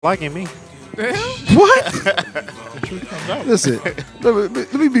liking me. What? Listen,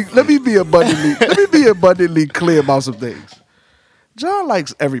 let me be abundantly clear about some things. John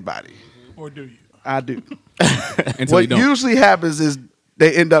likes everybody. Or do you? I do. Until What you don't. usually happens is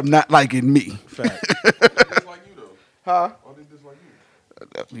they end up not liking me. Fact. Huh?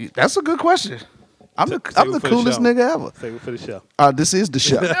 That's a good question. I'm the Save it for the coolest show. nigga ever. Save it for the show. This is the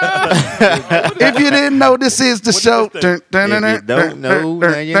show. If you didn't know, this is the show. is this If you don't know,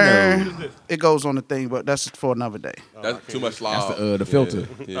 now you know. It goes on the thing, but that's for another day. That's too much loud. That's the filter.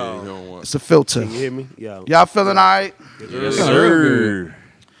 Yeah, you don't want. It's a filter. You hear me? Yeah. Y'all feeling all right? Yes, sir.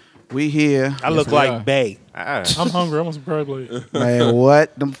 We here. I look we like are. Bay. I'm hungry. I want some crab legs. Man,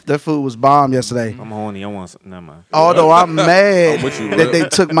 what? That food was bomb yesterday. I'm horny. I want some. Never mind. Although I'm mad I'm with you, that bro. they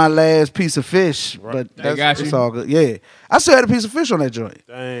took my last piece of fish, but They got it's you. all good. Yeah, I still had a piece of fish on that joint.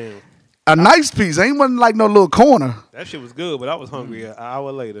 Damn. A nice piece. Ain't wasn't like no little corner. That shit was good, but I was hungry an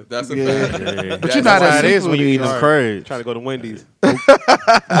hour later. That's a Yeah. fact. Yeah. But you know how That's that how it is seafood when you eat is. them crabs. Trying to go to Wendy's.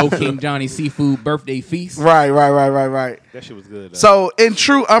 O King Johnny Seafood Birthday Feast. Right. That shit was good. Though. So in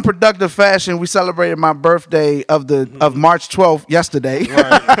true unproductive fashion, we celebrated my birthday of March 12th yesterday.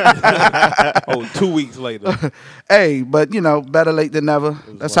 Oh, 2 weeks later. Hey, but you know, better late than never.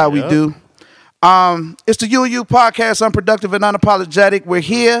 That's how we yeah. do. It's the You podcast, unproductive and unapologetic. We're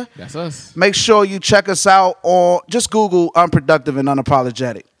here. That's us. Make sure you check us out on just Google unproductive and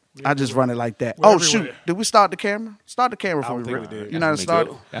unapologetic. I just run it like that. We're Oh everywhere. shoot! Did we start the camera? Start the camera for don't me, think Rick. we did. You know how to start?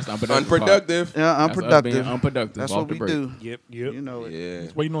 That's the unproductive. part. Unproductive. Yeah, That's us unproductive. being unproductive. That's off what the we break. do. Yep. You know it.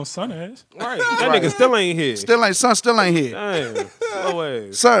 Yeah. Waiting on son ass. Right. That nigga still ain't here. Still ain't here. Damn. Slow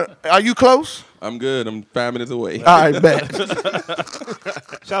ass. Sir, are you close? I'm good. I'm 5 minutes away. All right, bet.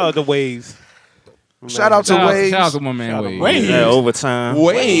 Shout out to Waves. Shout out to Waves. Shout out to my man Shout out Waves. Waves. Yeah, overtime.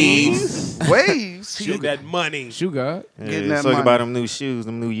 Waves. Waves. Shoot that money. Shoe God. Yeah, Getting that talk money. about them new shoes,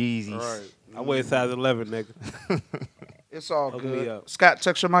 them new Yeezys. Right. I wear size 11, nigga. It's all Hook me good. up. Scott,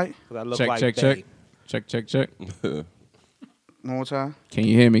 text your mic 'Cause I look Check, like check, Bay. check. Check. one more time. Can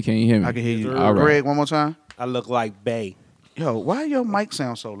you hear me? I can hear you. All right. Greg, one more time. I look like Bay. Yo, why your mic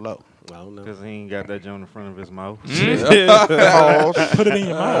sound so low? I don't know. Because he ain't got that joint in front of his mouth. Pause. Put it in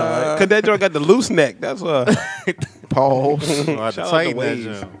your mouth. Cause that joint got the loose neck. That's why. Pause. I had to Shout out to tighten that Waves.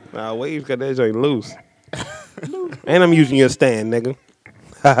 joint. Nah, Waves got that joint loose. And I'm using your stand, nigga.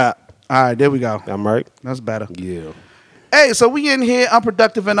 All right, there we go. I'm right. That's better. Yeah. Hey, so we in here,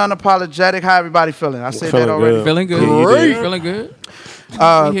 unproductive and unapologetic. How everybody feeling? I said Feeling that already. good. Feeling good. Yeah, you Great. did. Feeling good. We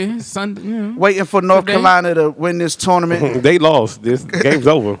here. Sunday. You know. Waiting for North Today? Carolina to win this tournament. They lost. This game's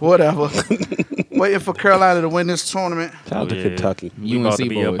over. Whatever. Waiting for Carolina to win this tournament. Shout out to Yeah. Kentucky. We about to UNC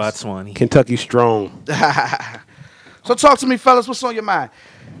be up by boys. 20. Kentucky strong. So talk to me, fellas. What's on your mind?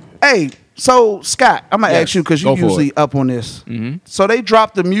 Hey, so Scott, I'm gonna Yes. ask you because Go you for usually up on this. So they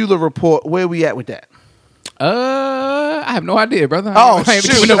dropped the Mueller report. Where we at with that? I have no idea, brother. Oh, I ain't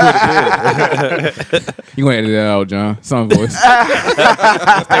shoot. keeping up with it. You gonna edit that out, John? Some voice. Stay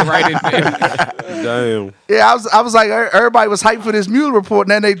right in there. Damn. Yeah, I was like, everybody was hyped for this Mueller report,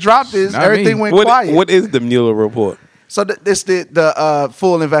 and then they dropped this. Not Everything me. went What, quiet. what is the Mueller report? So this the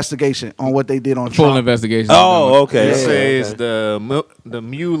full investigation on what they did on Full Trump. investigation. Oh, okay. It Yeah. says the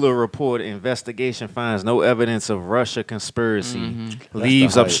Mueller report investigation finds no evidence of Russia conspiracy,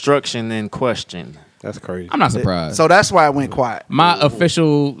 leaves the hype. obstruction in question. That's crazy. I'm not surprised. So that's why it went quiet. My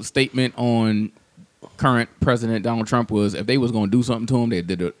official statement on current President Donald Trump was if they was going to do something to him,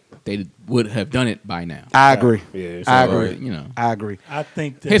 they would have done it by now. I agree. Yeah, I So, agree. You know, I agree. I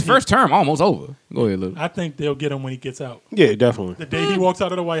think that his first term almost over. Go ahead, Lou. I think they'll get him when he gets out. Yeah, definitely. The day he walks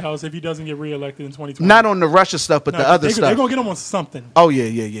out of the White House, if he doesn't get reelected in 2020. Not on the Russia stuff, but No, the other They're stuff. gonna get him on something. Oh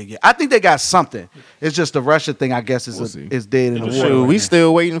yeah. I think they got something. It's just the Russia thing. I guess We'll see. is dead in the water. Shoot, right we now.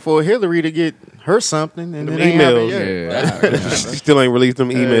 still waiting for Hillary to get her something, and Them it ain't happened emails. yet. Yeah. Still ain't released them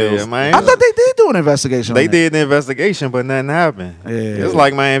emails. Yeah, man. I thought they did do an investigation. They on that. did the investigation, but nothing happened. Yeah. It's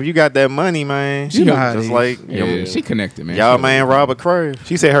like, man, if you got that money, man, You know how it just is. like Yeah, she connected, man. y'all, man, Robert Kraft.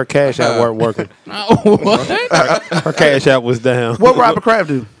 She said her cash app weren't working. Oh, what? Her cash app was down. What Robert Kraft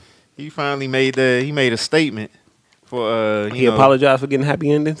do? He finally made a statement for He apologized for getting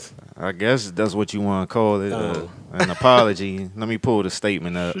happy endings. I guess that's what you want to call it, Oh. an apology. Let me pull the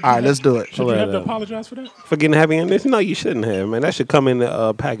statement up. All right, let's do it. Should you have to Right. apologize for that? For getting happy endings? No, you shouldn't have, man. That should come in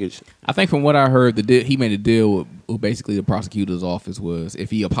the package. I think from what I heard, he made a deal with basically the prosecutor's office was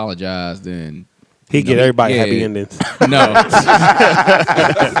if he apologized, then He get everybody Yeah. happy endings. No.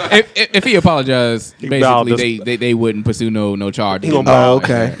 if he apologized, filed basically they wouldn't pursue no charges. He gonna buy Oh, out.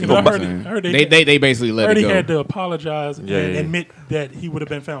 okay. You know, I heard They basically let heard it he go. had to apologize Yeah. and admit that he would have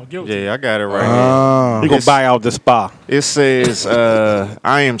been found guilty. Yeah, I got it right here. Oh. He gonna buy out the spa. It says,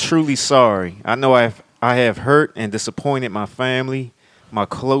 I am truly sorry. I know I have hurt and disappointed my family, my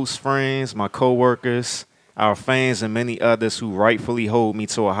close friends, my coworkers, our fans, and many others who rightfully hold me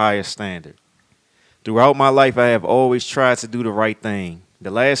to a higher standard. Throughout my life, I have always tried to do the right thing.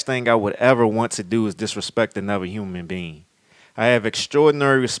 The last thing I would ever want to do is disrespect another human being. I have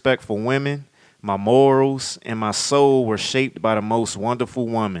extraordinary respect for women. My morals and my soul were shaped by the most wonderful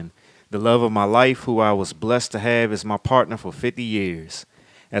woman, the love of my life, who I was blessed to have as my partner for 50 years.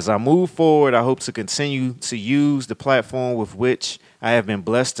 As I move forward, I hope to continue to use the platform with which I have been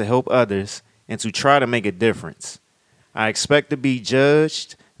blessed to help others and to try to make a difference. I expect to be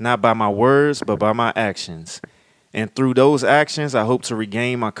judged not by my words, but by my actions. And through those actions, I hope to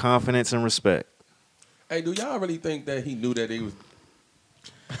regain my confidence and respect. Hey, do y'all really think that he knew that he was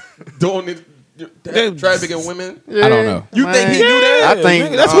doing it, trafficking women? I don't know. You think he knew that? I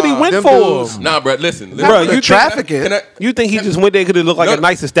think That's what he went them for. dudes- Nah, bro. Listen. Bro, you trafficking? You think he just went there because it looked like a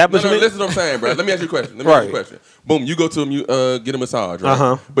nice establishment? No, listen to what I'm saying, bro. Let me ask you a question. Boom, you go to him, you get a massage, right?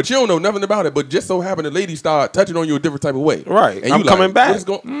 Uh-huh. But you don't know nothing about it. But just so happened the lady start touching on you a different type of way. Right. And I'm you coming back. What is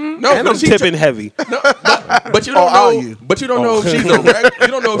going? No, and I'm she tipping heavy. No, but you don't Or are know. you? But you don't know if she's a you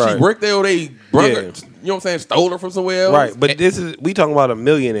don't know if Right. she worked there or they brung her, Yeah. you know what I'm saying, stole her from somewhere else. Right. But we talking about a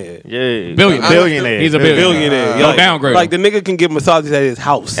millionaire. Yeah, Billionaire. He's a billionaire. Like, downgrade. Like the nigga can get massages at his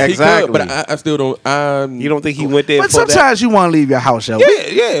house. He could, Exactly. but I still don't. You don't think he went there But for that? sometimes you want to leave your house, yo.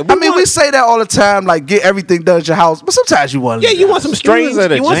 Yeah. I mean, we say that all the time, like get everything done at your house. But sometimes you want to. Yeah, you want some strange.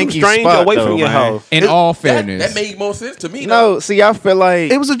 at a You want some janky strange spot, away though, from your man. house. In all that fairness, made more sense to me. No, see, I feel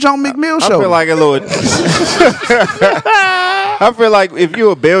like It was a John McMill I show. feel like a little. I feel like if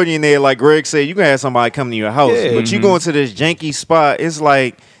you're a billionaire, like Greg said, you can have somebody come to your house, Yeah. but you go into this janky spot. It's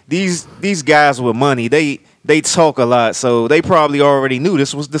like these guys with money. They talk a lot, so they probably already knew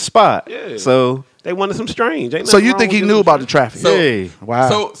this was the spot. Yeah. So They wanted some strange. Ain't So nothing you wrong think with he doing knew about the some traffic? So- yeah,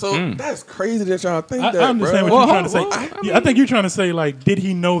 Wow. So that's crazy that y'all think I that. understand bro. what you're trying to say. I think you're trying to say, like, did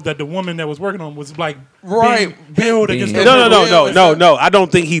he know that the woman that was working on was like Right. being held against Being- the No. I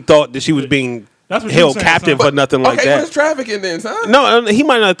don't think he thought that she was being That's what held you're saying, captive son. or nothing like Okay, what's that. trafficking then, son? No, he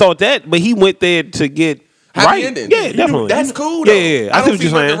might not have thought that, but he went there to get Happy right. ending. Yeah, You definitely. That's cool. Yeah, Though. yeah, yeah. I I see don't what see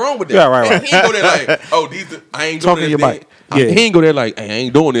you're nothing saying. wrong with that. Yeah, right. He ain't go there like, oh, I ain't Talking doing your this. mic. Yeah. He ain't go there like, I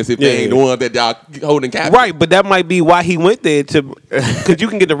ain't doing this if Yeah. they ain't the one that y'all holding captive. Right, but that might be why he went there to, because you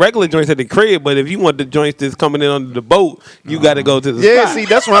can get the regular joints at the crib, but if you want the joints that's coming in under the boat, you got to go to the yeah. spot. See,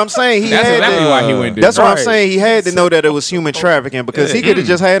 that's what I'm saying. that's exactly why he went there. That's what I'm Right. saying. He had to know that it was human trafficking because he could have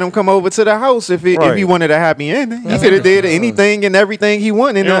just had him come over to the house if he Right. wanted a happy ending. He could have did anything and everything he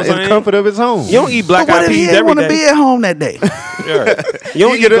wanted You know what in I'm the saying? comfort of his home. You don't eat black But what eyed if he peas didn't every want to be day. at home that day? You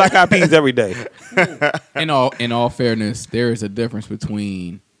don't eat black eyed peas every day. in all fairness, there is a difference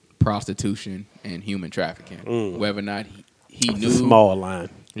between prostitution and human trafficking. Whether or not he knew. Small line.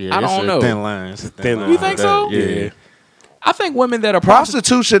 Yeah, I it's don't a know. Thin line. It's a Thin line. line. You think so? Yeah. I think women that are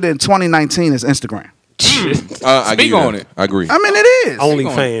Prostitution in 2019 is Instagram. I Speak give you on that. it. I agree. I mean, it is.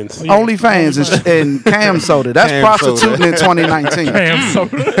 OnlyFans. OnlyFans and Cam Soda. That's Cam prostituting Soda. in 2019.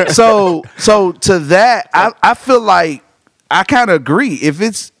 Damn, So to that, I feel like I kind of agree. If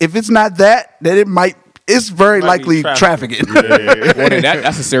it's not that, then it might. It's very Might likely be trafficking.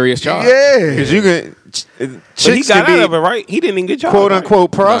 that's a serious charge. Yeah. Because you can, But he chicks got can out of be it, right? He didn't even get charged. quote right?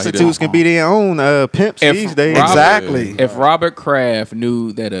 unquote didn't. prostitutes can be their own pimps If these days. Robert- Exactly. If Robert Kraft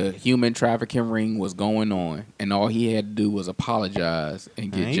knew that a human trafficking ring was going on, and all he had to do was apologize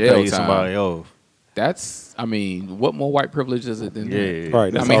and get Man, he jail paid time, somebody off. that's, I mean, what more white privilege is it than that? Yeah. Right. I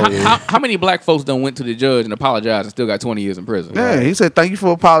That's mean, all it is. how many black folks done went to the judge and apologized and still got 20 years in prison? Yeah, he said, "Thank you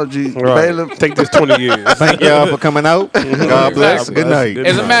for apology, Right. bailiff." Take this 20 years. Thank y'all for coming out. God bless. Exactly. Good night. Good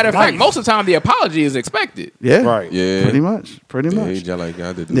As a night. matter of fact, most of the time the apology is expected. Yeah, Right. Yeah. pretty much. Yeah, he just like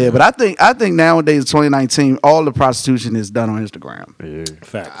I did. Yeah, but I think nowadays, 2019, all the prostitution is done on Instagram.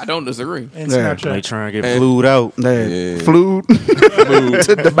 Fact. I don't disagree. and Yeah. They Snapchat. trying to get flued out. Yeah, Yeah. flew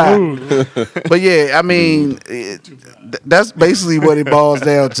to Dubai. But yeah, I mean, that's basically what it boils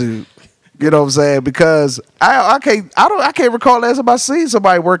down to. You know what I'm saying? Because I can't recall last time I seen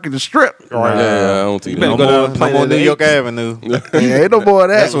somebody working the strip. Right. Yeah, I don't think better No go that. down more, to no Planet more of the New York Apes. Avenue. Yeah, ain't no more of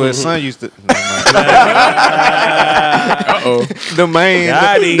that. That's where his son used to. Uh-oh. The main,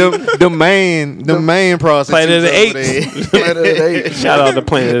 Got him. the main prostitute. Planet of the Apes. Shout out to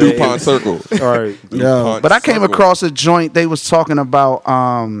Planet of the DuPont Apes. Circle. All right. Yeah, but I came across a joint. They was talking about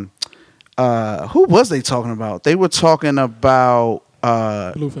who was they talking about? They were talking about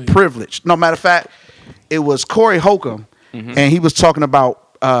Blueface. privilege. No, matter of fact, it was Corey Holcomb, and he was talking about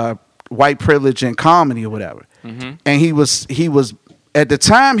white privilege and comedy or whatever. And he was at the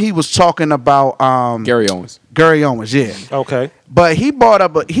time he was talking about Gary Owens. Gary Owens, yeah. Okay. But he brought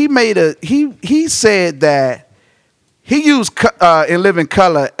up he said that he used In Living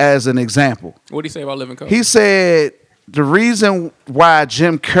Color as an example. What did he say about Living Color? He said the reason why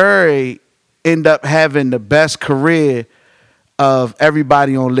Jim Carrey ended up having the best career of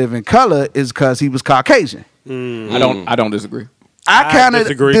everybody on Living Color is because he was Caucasian. I don't disagree. I kind of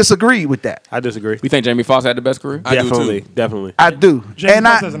disagree. disagree with that. I disagree. You think Jamie Foxx had the best career? I do too. Definitely. I do. Jamie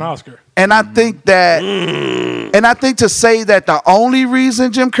Foxx has an Oscar. And I think that, and I think to say that the only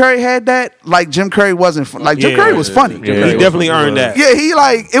reason Jim Carrey had that, like Jim Carrey wasn't Jim Carrey was funny. He definitely earned that. Yeah,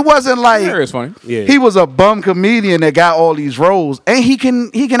 it wasn't like Gary is funny. Yeah. he was a bum comedian that got all these roles, and he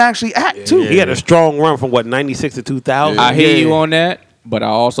can actually act too. He had a strong run from 96 to 2000. I hear you on that, but I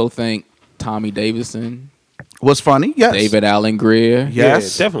also think Tommy Davidson, Was funny, yes. David Allen Greer,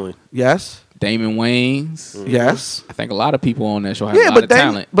 Yes. Yeah, definitely. Yes, Damon Wayans. yes. I think a lot of people on that show have Yeah, a lot but of they-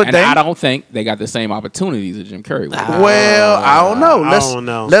 talent, but and they- I don't think they got the same opportunities that Jim Curry would. Well, I don't know. I don't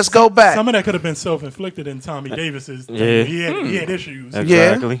know. Let's go back. Some of that could have been self-inflicted in Tommy Davis's. Yeah. He had issues.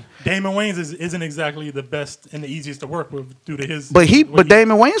 Exactly. Damon Wayans isn't exactly the best and the easiest to work with due to his. But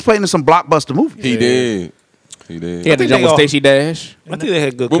Damon Wayans played in some blockbuster movies. He did. He did. He had to think jump they with all- Stacey Dash. I think they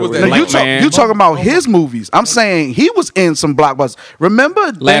had good What was careers. that? No, Like Man. you talking about his movies. I'm saying he was in some blockbusters. Remember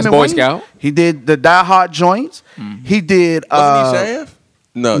Last Damon Boy Wayans? Scout? He did the Die Hard joints. He did Wasn't he Shaft?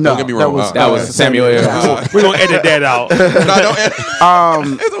 No, no, don't get me that wrong. was- That was Samuel L. Jackson. We're going to edit that out. No,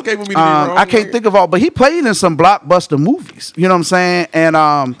 don't. It's okay for me to be wrong. I can't think of all, but he played in some blockbuster movies. You know what I'm saying? And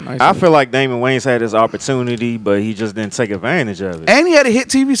I feel like Damon Wayans had his opportunity, but he just didn't take advantage of it. and he had a hit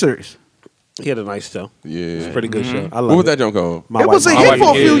TV series. He had a nice show. Yeah. Pretty good show. I love What was it. that junk called? My It was Wife, a My hit Wife,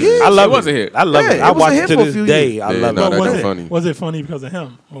 for a few Yeah. years. I love It was a hit. I love Yeah, it. it I was a watch hit it to for a this few day. years. I Yeah, love no, it. that- was that's it funny. Was it funny because of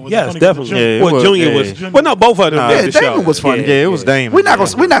him? Or was it Yes, funny 'cause of definitely. Jim? Yeah, Well, was- Junior yeah. was. Well, no, both of them. Nah, did Yeah, the Damon show. was funny. Yeah, it was Damon.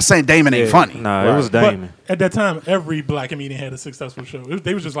 We're not saying Damon ain't funny. Nah, it was But Damon. at that time, every black comedian had a successful show.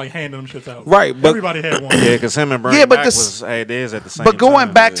 They was just like handing them shits out. Right, but- everybody had one. Yeah, because him and Bernie Yeah, but Mac this- had theirs at the same But going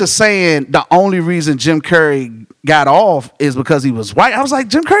time. back to saying the only reason Jim Curry got off is because he was white, I was like,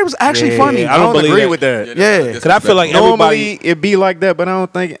 Jim Curry was actually funny. I I don't don't believe agree that. with that. Yeah. Because I feel like Normally everybody. it be like that, but I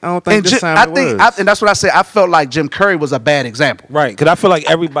don't think And this time I it think, was. and that's what I said. I felt like Jim Curry was a bad example. Right, because I feel like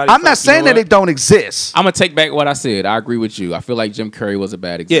everybody. I'm not saying that it don't exist. I'm gonna take back what I said. I agree with you. I feel like Jim Curry was a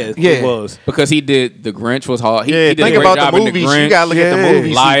bad Yeah, example. Yeah. it was. because he did The Grinch was hard. He yeah, did think a great about job the in movies. The Grinch. You gotta look at the Yeah.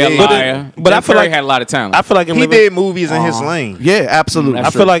 movies. Liar, he did. liar. but I Jim feel Curry like- had a lot of talent. I feel like in He Living, did movies in his lane. Yeah, absolutely. That's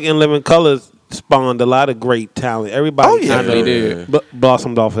I feel true. like in Living Colors spawned a lot of great talent. Everybody Oh, yeah. kind He of did.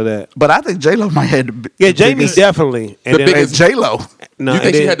 blossomed off of that. But I think J Lo might have the Yeah, Jamie biggest, definitely. And The then, biggest- J Lo no, You and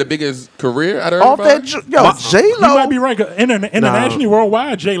think she then- had the biggest career out of off everybody? that. J You might be Lo. right. 'Cause internationally,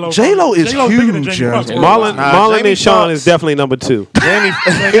 worldwide, J-Lo is J-Lo is bigger than huge, Jamie Foxx. yeah. Marlon, Nah, Marlon Jamie and Sean Foxx- is definitely number two. Jamie,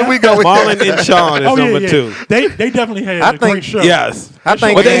 Here we go with Marlon that. and Sean is Oh yeah, number yeah. two. They definitely had I a great think- show. Yes, I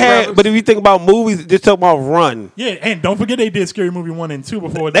think but they Jamie had. Foxx- But if you think about movies, just talk about Run. Yeah, and don't forget they did Scary Movie 1 and 2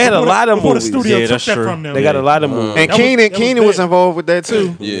 before. They had a before lot of before movies. the studio Yeah, took that's that true. from them. They got a lot of movies. and That was- Keenan that was Keenan was big. involved with that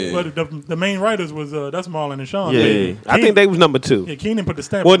too. Yeah. But the main writers was that's Marlon and Sean. Yeah. I think they was number two. Yeah, Keenan put the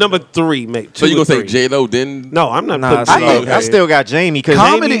stamp. Well, on number it. three, mate. So you Two or gonna say three. J Lo then? No, I'm not. Nah, putting see, J-Lo. I still got Jamie because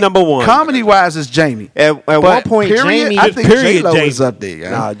Comedy number one. Comedy wise is Jamie. at But one point period, Jamie, I think period, J Lo Jamie. is up there. Yeah.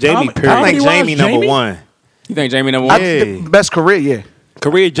 Nah, Jamie. Com- Period. I think Comedy-wise, Jamie number Jamie? one. You think Jamie number I one? think the best career, yeah.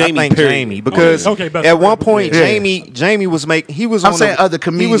 Career I Jamie. think period. Jamie because Okay, best at career, one point yeah. Jamie was making he was I'm on saying the, other he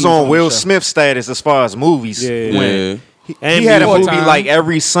comedians was on on the Will show. Smith status as far as movies Yeah. went. Yeah. And He had a music. movie time. like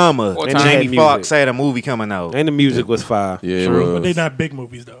every summer, What and time? Jamie And Foxx music. had a movie coming out. And the music was fire. Yeah, it True. was. But they're not big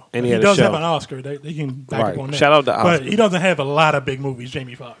movies though. And he he had a does show. have an Oscar. They can back Right. up on that. Shout out to Oscar. But he doesn't have a lot of big movies.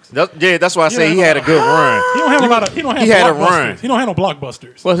 Jamie Foxx. That's why I say he had a good run. He don't have a lot of. He don't have. He had a blockbusters. run. He don't have no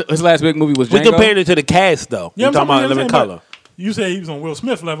blockbusters. Well, his last big movie was We Django. comparing it to the cast though. Yeah, You talking about I'm Living saying, but Color? You say he was on Will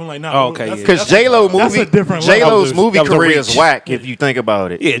Smith level, like nah. Oh, okay, that's- yeah. Because that's- J Lo that's movie, a different J level. Lo's movie that was a career is reach. whack if you think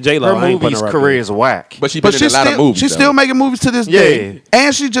about it. Yeah, J-Lo. Her movies career is whack. But she But been in a lot of movies. she's though. still making movies to this Yeah. day.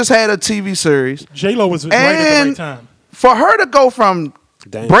 And she just had a TV series. J Lo was right at the And right time. for her to go from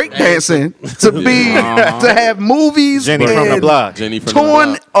Dang. breakdancing to be to have movies Jenny from the and block. Jenny from the torn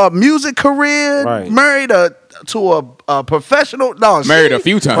block. a music career, Right. married to a professional. No, Married she- a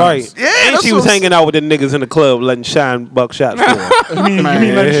few times. Right. Yeah, and that's she was what's- hanging out with the niggas in the club letting Shine buck shots for her. You mean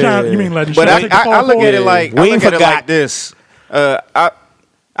letting Shine? You mean letting But Shine I, take the I phone look for at you? it like We I ain't look at it forgot. like this.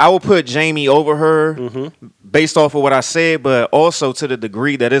 I would put Jamie over her based off of what I said, but also to the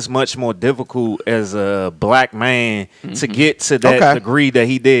degree that it's much more difficult as a black man to get to that degree that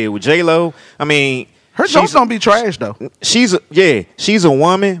he did with J-Lo. I mean, her jokes don't be trash though. She's a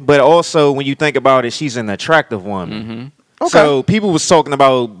woman, but also when you think about it, she's an attractive woman. Okay. So people was talking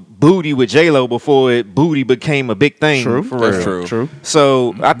about booty with J-Lo before booty became a big thing. True, for that's real. true.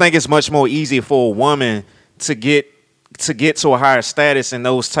 So I think it's much more easier for a woman to get to a higher status in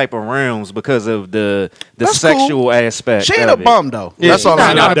those type of realms because of the That's sexual cool. aspect. She ain't a bum though. Yeah, That's all she's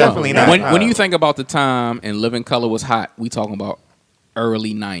I'm not, saying. definitely not. When you think about the time and Living Color was hot, we talking about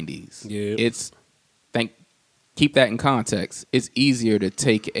early 90s. Yeah. Keep that in context. It's easier to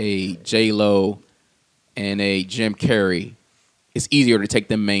take a J-Lo and a Jim Carrey. It's easier to take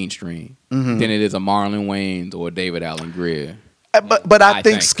them mainstream than it is a Marlon Wayans or a David Allen Greer. But I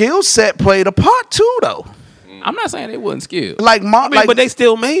think skill set played a part too though. I'm not saying they wasn't skilled. Like but they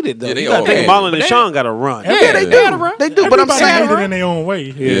still made it though. Yeah, they You gotta all think made Marlon it. and Sean got to run. Yeah, they gotta do. run. They do. But I'm Everybody saying, made it in their own way.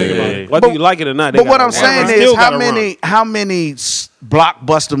 If you think about it. Whether you like it or not. They but what gotta I'm run. saying They is, still gotta run. how many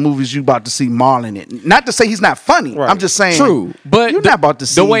blockbuster movies you about to see Marlon in? Not to say he's not funny. Right. I'm just saying. True, but you're not about to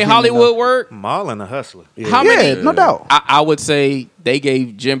see the way him Hollywood work. Marlon a hustler. How many? no doubt. I would say they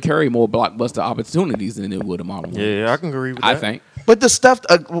gave Jim Carrey more blockbuster opportunities than it would have Marlon Wayans. Yeah, I can agree with that. I think. But the stuff,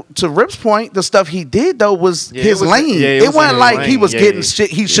 to Rip's point, the stuff he did though was his lane. it was wasn't in like his he lane. was getting shit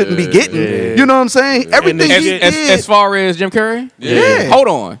he shouldn't be getting. You know what I'm saying? Everything he did. As far as Jim Carrey, Yeah. Hold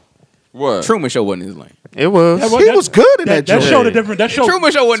on, What? Truman Show wasn't his lane. It was. He was good in that joint. showed a different. That showed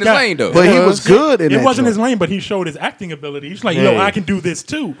Truman Show wasn't his lane though. But he was good in that It wasn't joint. his lane, but he showed his acting ability. He's like, yo, I can do this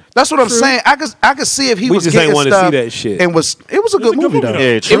too. That's what I'm saying. I could see if he We was just ain't getting want to see stuff that shit. and it was a good movie though. Yeah,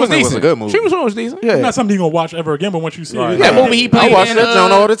 It Truman was decent. was a good movie. Truman was decent. Yeah. It's not something you're gonna watch ever again, but once you see it, That movie he I played watch in. that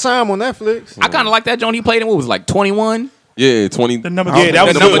joint all the time on Netflix. I kind of like that joint he played in. What was it, like 21? Yeah, 20. the number. Yeah, that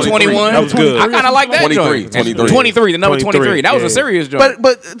was The number good. 21. That was good. I kind of like that 23, joint. 23. 23. The number 23. That was yeah. a serious joint.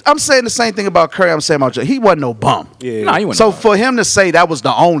 But I'm saying the same thing about Curry. I'm saying about Joe. He wasn't no bum. Yeah. Nah, he wasn't. So for him to say that was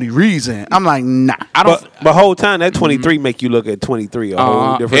the only reason, I'm like, nah. I don't. But whole time that 23 make you look at 23 a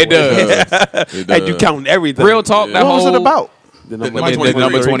whole different It does. way. And you counting everything. Real talk. That What was whole it about? The number number The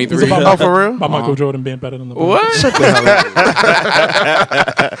number 23. 23. It's about Oh, for real? By Michael Jordan being better than the What?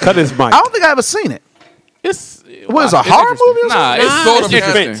 Cut his mic. I don't think I ever seen it. It's What is it, a horror movie or Nah, something? it's sort of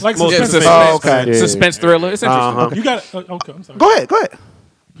interesting. Like Most suspense. suspense. Oh, okay. Yeah. Suspense thriller. It's interesting. Uh-huh. You got okay. I'm sorry. Go ahead.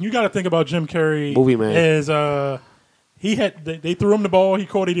 You got to think about Jim Carrey Movie man. as he had they threw him the ball, he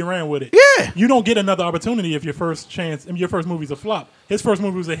caught it, he ran with it. Yeah. You don't get another opportunity if your first chance, your first movie's a flop. His first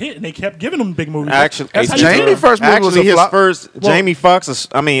movie was a hit, and they kept giving him big movies. Actually, That's how you Jamie do it. first movie was Actually, a his flop. first Well- Jamie Foxx's,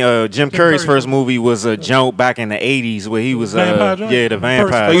 Jim Carrey's Curry's first movie was a joke back in the '80s where he was Vampire joint? the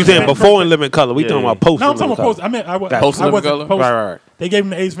vampire. Oh, you saying before in Living Color? We Yeah. talking about post. No, I'm talking Living about post. Color. I meant I was Post I Living wasn't Color? post. Right. They gave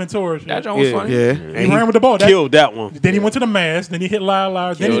him the Ace Ventura shit. That joint was Yeah. funny. Yeah. He ran with the ball. That- Killed that one. Then he went to the Mask. Then he hit Liar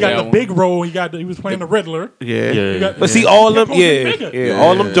Liar. Then he Killed got that the one. big role. He was playing the Riddler. Yeah. You got- But see, all them, Kept on getting yeah, bigger.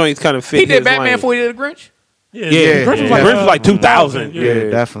 all them joints kind of fit. He did his Batman lane. before he did the Grinch. Yeah, Yeah, Grinch was Grinch was like 2000. Yeah. Yeah,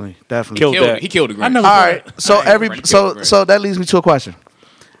 definitely. Killed Killed, that. he killed the Grinch. I never All saw right. it. So I ain't ready to kill the so that leads me to a question.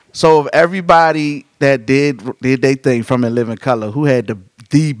 So of everybody that did their thing from In Living Color, who had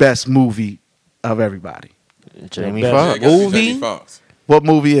the best movie of everybody? Jamie Best Yeah, I Foxx. guess it's Movie? Jamie Foxx. What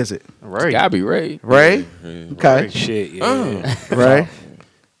movie is it? Right. Gotta be Ray. Ray? Okay. Shit, yeah. Ray?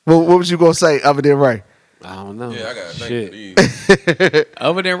 What was you gonna say other than Ray? I don't know. Yeah, I got to Shit. think.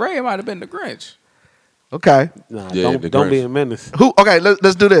 Other than Ray, it might have been the Grinch. Okay. Nah, Yeah, the don't be Grinch. a menace. Who? Okay.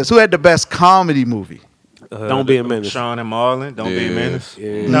 Let's do this. Who had the best comedy movie? Don't be a menace. Sean and Marlon. Don't be a Yeah. menace.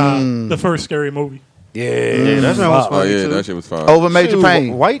 Yeah. Nah, the first scary movie. Yeah, Yeah, that's not what's Oh, funny yeah, too. that shit was fine. Over Major Shoot,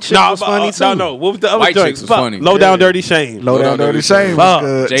 Payne. White Chicks No, was funny too. no. What was the other White joint? Chicks was Fuck. funny. Low down, dirty shame. Low Down Dirty Shame. Fuck.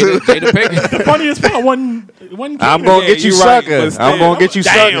 was good, Jada, too. Jada Pinkett. The funniest part wasn't I'm gonna Yeah, get you you right, sucker. but I'm gonna get you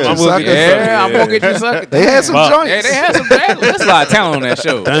Damn, sucker. I'm gonna Sucker. get you Yeah, I'm gonna get you sucked. They had some Fuck. joints. Yeah, they had some. That's a lot of talent on that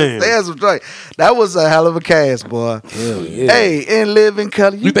show. Damn. They had some joints. That was a hell of a cast, boy. Hell yeah. Hey, In Living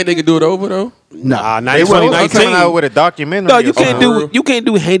Color. You think they could do it over though? Nah, not They in were 2019. coming out with a documentary. No, you or something. can't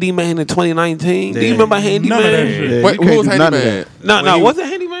do Handyman in 2019. Do you Yeah. remember Handyman? None of that shit. Yeah, Wait, you who can't was do none of Handyman? No, wasn't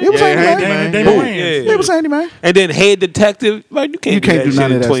Handyman? It was Yeah, Handyman. Handyman. Damon Who? Wayans. Yeah. It was Handyman. And then Head Detective. Like you can't You can't do do that none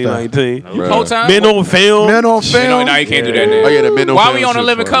shit of in that 2019. Bruh. Whole time. Men on Film. Men on No, Film. no, you can't do that now. Oh yeah, the Men on Why Film we on shit a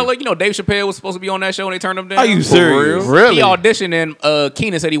Living funny. Color? You know, Dave Chappelle was supposed to be on that show and they turned him down. Are you serious? Really? He auditioned and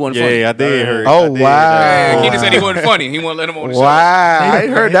Keenan said he wasn't funny. Yeah, I did hear. Oh, I did. wow. Yeah, Keenan said he wasn't funny. He wouldn't let him on the show. Wow. I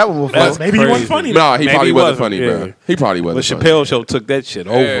ain't heard that one before. That's Maybe he wasn't funny. Nah, he Maybe probably he wasn't wasn't, funny, yeah. bro. He probably But wasn't. Chappelle Show took that shit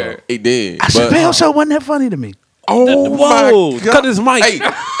over. He did. Chappelle Show wasn't that funny to me. Oh Whoa! my God. Cut his mic. Hey,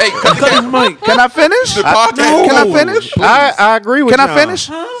 Cut his mic. Can I finish? The podcast- Can I finish? I agree with Can I John. finish?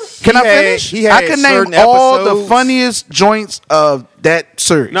 Can I finish? he had I can name certain all the episodes. funniest joints of that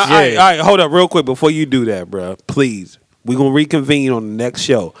series. No, all right, hold up real quick before you do that, bro. Please. We're going to reconvene on the next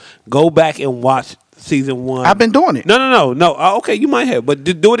show. Go back and watch season 1. I've been doing it. No. Okay, you might have, but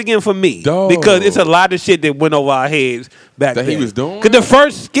do it again for me. Dog. Because it's a lot of shit that went over our heads back That then. he was doing? Because the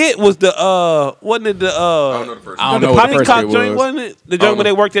first skit was the, wasn't it the, I don't know the first I don't the know what the first poppycock skit joint, was. wasn't it? The I joint don't where they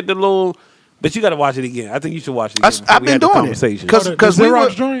know. worked at the little, but you got to watch it again. I think you should watch it again. before I've we been had the doing it. conversation. Cause- The we Xerox were-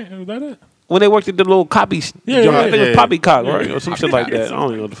 joint, is that it? When they worked at the little copy Yeah, joint, yeah, I think it yeah. was poppycock, right? Yeah. Or some shit like that. I don't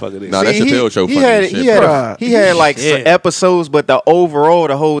even know what the fuck it is. Nah, that See, Chappelle show he funny had, as shit. he had, Bruh. he had like some Yeah. episodes, but the overall,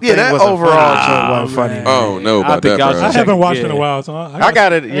 the whole thing Yeah, that wasn't overall funny. joint wasn't funny. man. I don't know about think that, y'all bro. should I haven't watched yeah. in a while, so I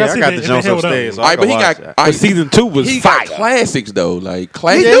got it. Yeah, I see got if the it Jones held up. upstairs. So All right, but he watch got. that. But season 2 was He fire. got classics though, like He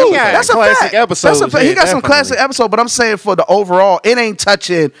classics. Yeah, do. he got That's a classic fact. episodes. That's a fact. He Yeah, got some definitely. classic episodes, but I'm saying for the overall, it ain't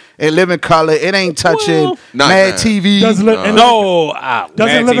touching In Living Color. It ain't touching Well, Nah, Mad nah. TV. Does No,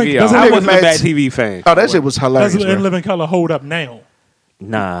 Doesn't Mad Living TV, doesn't I Living- wasn't a Mad Mad T- TV fan. Oh, that shit was hilarious. does In bro. Living Color hold up now?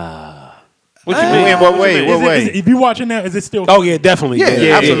 Nah. What you In mean? what way? Is What it- way? if you watching now, is it still? Oh yeah, definitely. Yeah,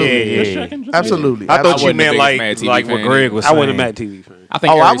 Yeah, absolutely. yeah, Just yeah. checking, just Absolutely. I thought you wasn't the meant biggest like Mad TV what fan Greg either. was I saying. wasn't a Mad TV fan. I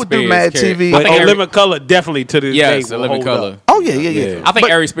think Oh, I Ari would do Spears Mad carried- TV. I But think In Ari- Living Color definitely to this day Yes, will A Living hold Color. up. Oh yeah, yeah. I think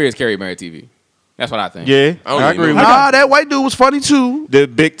But- Ari Spears carried Mad TV. That's what I think. Yeah, I don't I even agree know. with Nah, that white dude was funny too. the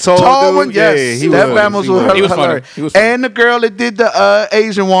big tall Tall dude. one, yes. Yeah, he that was. man was He was. He was funny. hilarious. He was funny. And the girl that did the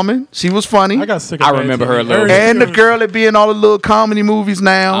Asian woman, she was funny. I got sick of I Mad remember TV. her a little. Every- And the girl that be in all the little comedy movies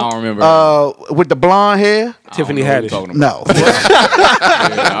now. I don't remember With the blonde hair. Tiffany I don't Haddish. know what you're talking No.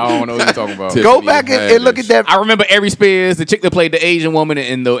 about. Yeah, I don't know what you're talking about. Tiff- Go Tiffany back and look at that. I remember Ari Spears, the chick that played the Asian woman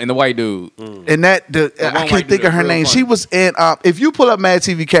and the white dude. And that I one can't white think dude of her that's name. real She funny. was in. If you pull up Mad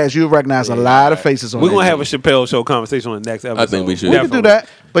TV Cast, you'll recognize a lot of faces on. We're that gonna have a TV. Chappelle Show conversation on the next episode. I think we should. We can do that.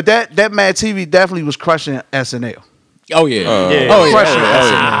 But that Mad TV definitely was crushing SNL. Oh yeah. Yeah. Oh yeah. Crushing Oh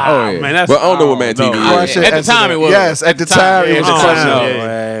SNL. yeah. Oh yeah. Man, that's, But I don't know what Mad TV is. Crushing At the time SNL. it was. Yes, at the time it was yeah, I crushing. don't know, Yeah.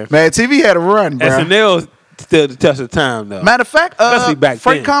 man. Mad TV had a run, bro. SNL still the test of time though. Matter of fact, Especially back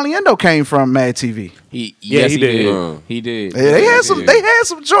Frank then. Caliendo came from Mad TV. Yes, he he did. did. He did. Yeah, they had some. did. They had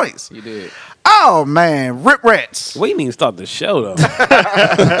some joints. He did. Oh man, Rip Rats. We didn't even start the show though.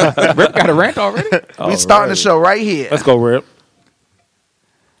 Rip got a rant already. We starting the show right here. Let's go, Rip.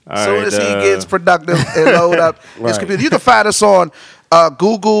 As soon as he Alright, gets productive and load up his Right. computer. You can find us on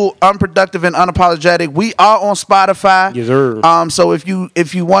Google, Unproductive and Unapologetic. We are on Spotify. Yes, sir. So if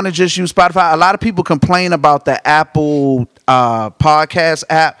you want to just use Spotify, a lot of people complain about the Apple podcast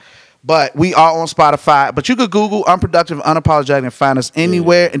app, but we are on Spotify. But you could Google Unproductive Unapologetic and find us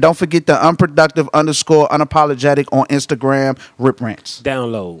anywhere. And don't forget the unproductive_unapologetic on Instagram, Rip Rants.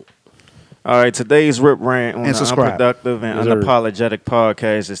 Download. All right, today's Rip Rant on And the subscribe. Unproductive and Yes, sir. Unapologetic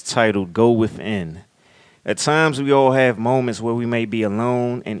podcast is titled Go Within. At times, we all have moments where we may be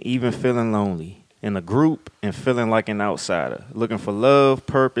alone and even feeling lonely, in a group and feeling like an outsider, looking for love,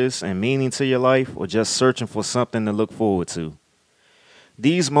 purpose, and meaning to your life, or just searching for something to look forward to.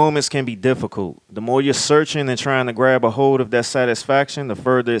 These moments can be difficult. The more you're searching and trying to grab a hold of that satisfaction, the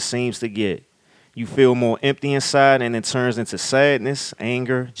further it seems to get. You feel more empty inside, and it turns into sadness,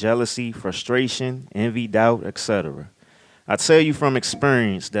 anger, jealousy, frustration, envy, doubt, etc. I tell you from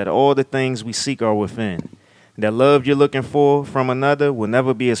experience that all the things we seek are within. That love you're looking for from another will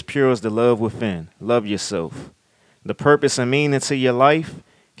never be as pure as the love within. Love yourself. The purpose and meaning to your life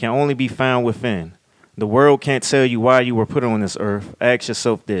can only be found within. The world can't tell you why you were put on this earth. Ask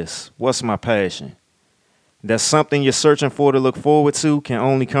yourself this: what's my passion? That something you're searching for to look forward to can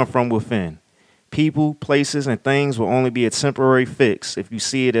only come from within. People, places, and things will only be a temporary fix if you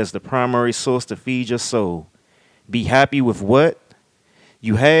see it as the primary source to feed your soul. Be happy with what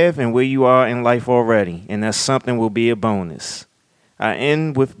you have and where you are in life already, and that something will be a bonus. I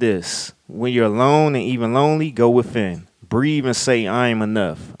end with this: when you're alone and even lonely, go within. Breathe and say, I am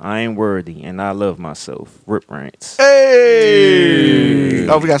enough, I am worthy, and I love myself. Rip Rants. Hey!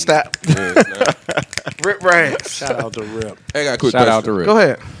 Oh, we got to stop. Rip Rants. Shout out to Rip. I got a quick Shout out to question. Rip. Go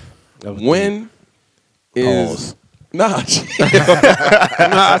ahead. When is Pause. nah? I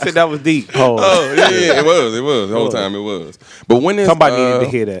said that was deep. Pause. Oh yeah, it was the whole time it was. But when is Somebody needed to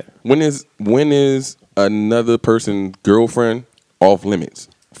hear that. When is another person's girlfriend off limits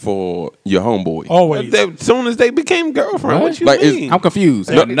for your homeboy? Always. As soon as they became girlfriend, what you Like, is- mean? I'm confused.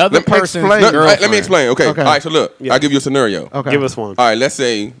 No, Another let me person's explain. Look, girlfriend. let me explain. Okay. Okay. All right. So look, Yeah. I'll give you a scenario. Okay. Give us one. All right. Let's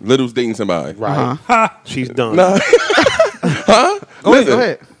say Little's dating somebody. Right. Uh-huh. She's done. Nah. Huh? Go Listen,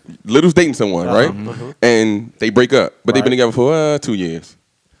 ahead. Little's dating someone, right? And they break up, but they've been Right. together for 2 years.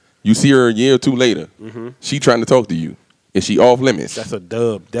 You see her a year or two later. She trying to talk to you. Is she off limits? That's a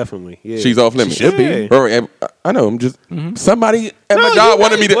dub, definitely. Yeah. She's off limits. She should be. All right, I know. I'm just somebody at my No, job you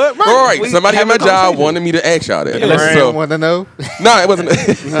wanted me to. right, right. All right, We somebody at my having a job conversation. wanted me to ask y'all that. Ryan So, want to know? nah, it wasn't.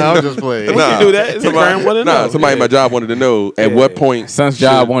 No, I'm just playing. Nah, do that. It's a brand wanna know. somebody at my job wanted to know at Yeah. what point. Son's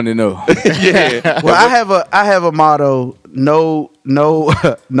job wanted to know. Yeah. Well, I have a motto: no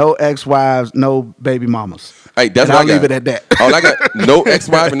ex-wives, no baby mamas. Hey, that's And what I'll I got. leave it at that. All I got, no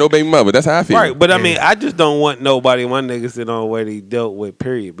ex-wife and no baby mother. That's how I feel. Right, but I mean, I just don't want nobody, my niggas, to know where they dealt with,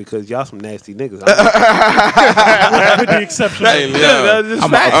 period, because y'all some nasty niggas. With the exception. Hey, of- yeah. That's just I'm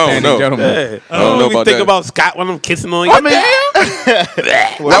an fact. I don't know. outstanding gentleman. Yeah. I don't know about think that. about Scott when I'm kissing on you. I mean,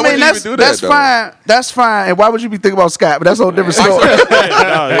 Why would you that's even do that, that's though? fine. That's fine. And why would you be thinking about Scott? But that's a whole different story. All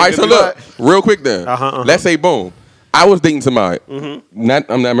right, so look, real quick then. Let's say, boom, I was dating somebody. I'm not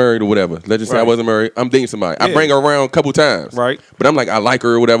married or whatever. Let's just say I Right. wasn't married. I'm dating somebody. I Yeah. bring her around a couple times. Right. But I'm like, I like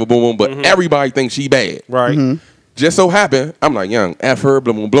her or whatever, boom, boom. But everybody thinks she bad. Right. Just so happen, I'm like, young, F her,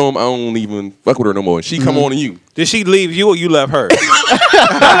 bloom, bloom. I don't even fuck with her no more. She come on to you. Did she leave you or you left her?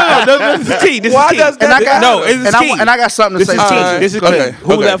 no, this is key. This Why is key. does that And I got No, it's key. and I got something to This say. is too. key. This is Go key. ahead.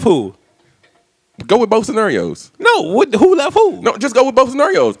 Who Okay. left who? Go with both scenarios. No, who left who? No, just go with both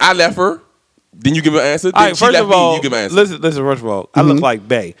scenarios. I left her. Then you give an answer. All Then right, she first left of all, me. You give an answer. listen. First of all, I look like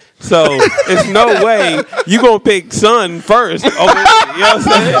Bay, so it's no way you gonna pick Son first. Over, you know what I'm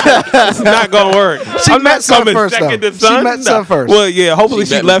saying? It's not gonna work. She I'm met not Son coming first, second though. to Son. She met Son first. Well, yeah. Hopefully, She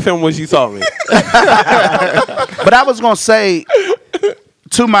she met left him when she saw me. But I was gonna say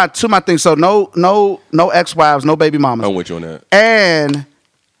to my thing. So no ex-wives, no baby mamas, I'm with you on that. and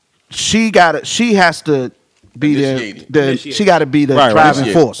she has to be Initiated. she got to be the Right, driving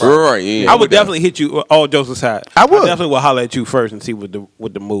Shit. force. Right, yeah. I would definitely hit you all jokes aside. I would. definitely would holler at you first and see what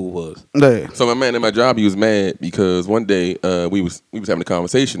the move was. Yeah. So my man at my job, he was mad because one day we was having a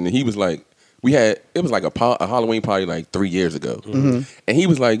conversation and he was like, it was like a Halloween party like 3 years ago, and he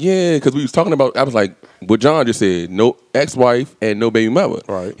was like, yeah, because we was talking about. I was like, what John just said, no ex-wife and no baby mother.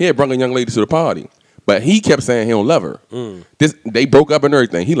 Right. He had brought a young lady to the party, but he kept saying he don't love her. They broke up and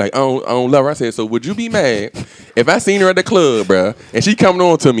everything. He like, I don't love her. I said, so would you be mad if I seen her at the club, bruh, and she coming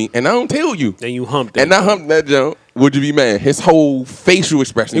on to me and I don't tell you, Then you humped it. and I humped that junk? Would you be mad? His whole facial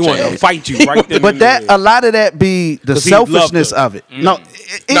expression He wanted to changed. fight you right there. But a lot of that be the 'Cause he loved selfishness her. of it. No,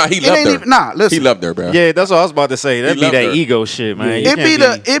 Nah, he loved ain't her. even, nah, listen. He loved her, bro. Yeah, that's what I was about to say. That'd be loved that her. ego shit, man. You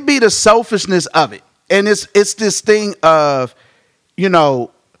It be the selfishness of it, and it's this thing of,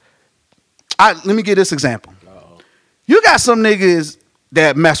 let me give this example. You got some niggas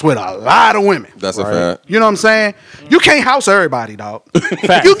that mess with a lot of women. That's a fact. You know what I'm saying? You can't house everybody, dog.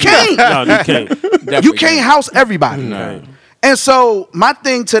 You can't. No, you can't. You can't house everybody. And so my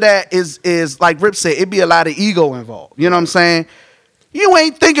thing to that is like Rip said, it be a lot of ego involved. You know what I'm saying? You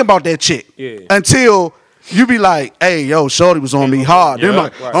ain't thinking about that chick until you be like, hey, yo, shorty was on me hard. They're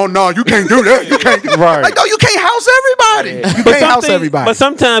like, oh no, you can't do that. You can't. Like, no, you can't house everybody. You can't house everybody. But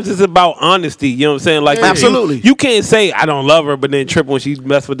sometimes it's about honesty. You know what I'm saying? Like, Absolutely. You can't say I don't love her, but then trip when she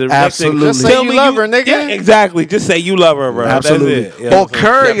mess with the next nigga. Absolutely. Just say Tell you me love her, nigga. Yeah, exactly. Just say you love her, bro. Absolutely. That's it. You know Or what I'm saying? Kept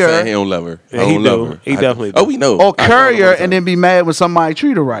saying he courier, don't love her. Yeah, I he don't do. love her. He definitely do. Oh, we know. or I courier, and then be mad when somebody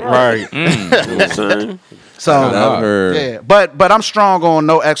treat her right. Right. You know what I'm saying? So love her. yeah, but I'm strong on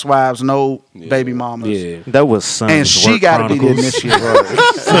no ex-wives, no baby mamas. Yeah. That was Son's And she Work got to be the Chronicles. initiator.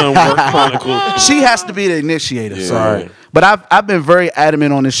 Some work chronicles. She has to be the initiator. Yeah. So. Right. But I've been very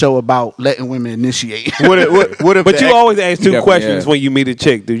adamant on this show about letting women initiate. What if But the you always ask two Definitely, questions yeah. when you meet a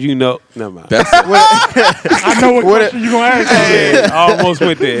chick. Do you know? Never mind. That's I know what question you gonna ask. Yeah, I almost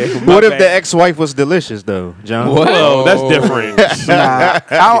went there. My what if bad. the ex-wife was delicious though, John? What? Oh, that's different. Nah,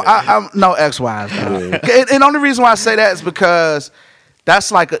 I'm no ex-wives. And the only reason why I say that is because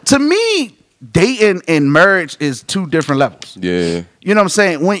that's like to me, dating and marriage is two different levels. yeah. You know what I'm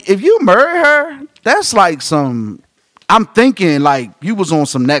saying? If you marry her, that's like I'm thinking like you was on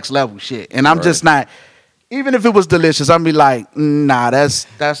some next level shit, and I'm just not. Even if it was delicious, I'd be like, nah, that's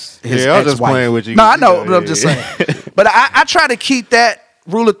his Yeah, I was just ex-wife. playing with you. No, I know, Yeah, but I'm just saying. But I try to keep that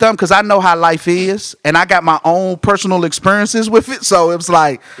rule of thumb because I know how life is, and I got my own personal experiences with it. So it was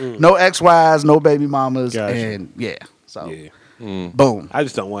like no ex-wives, no baby mamas, Gotcha. and yeah. So Yeah. boom. I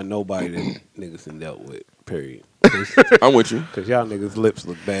just don't want nobody that niggas done dealt with. Period. I'm with you. Because y'all niggas' lips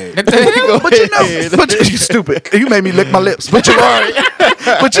look bad. But you stupid. You made me lick my lips. But you're right.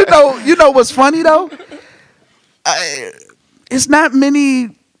 But you know what's funny though? It's not many.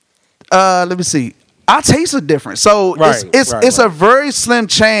 Let me see. Our tastes are different, so Right, it's right, it's right. a very slim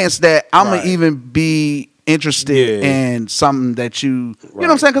chance that I'm Right. gonna even be interested in something that you know what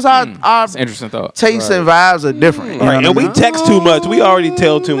I'm saying? Because our It's an interesting thought. tastes and vibes are different. You know Right, what I and we mean? text too much. We already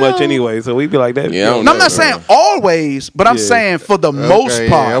tell too much anyway, so we be like that. Yeah, I don't No, I'm know, not bro. saying always, but I'm Yeah. saying for the most yeah,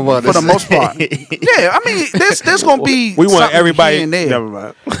 part. I'm about For to the most part. Yeah, I mean, there's gonna be We want something everybody. here and there. Never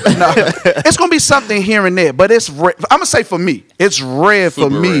mind. No, it's gonna be something here and there, but it's I'm gonna say for me, it's rare for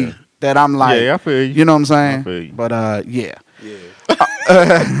Super me rare. that I'm like, Yeah, I feel you. you know what I'm saying? I feel you. But yeah.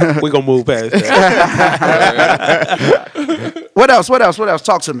 We gonna move past that. What else?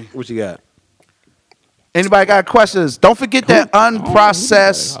 Talk to me. What you got? Anybody got questions? Don't forget that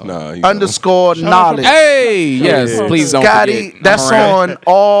unprocessed Nah, you underscore knowledge. Hey, yes, Yeah. please don't Scotty, forget. that's I'm around. on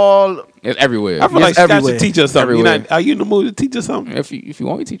all. It's everywhere. I feel Yes, like Scott everywhere. should teach us something. Everywhere. Are you in the mood to teach us something? If you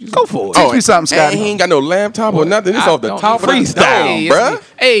want me to teach you, Go for it. Teach me something, And Scotty. he ain't got no laptop or nothing. It's I off the don't- top of the freestyle, dome, bruh.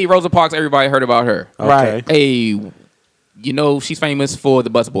 Hey, Rosa Parks. Everybody heard about her. Right. Hey, you know she's famous for the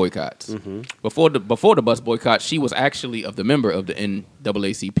bus boycotts. Mm-hmm. Before the bus boycott, she was actually of the member of the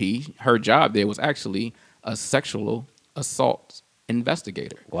NAACP. Her job there was actually a sexual assault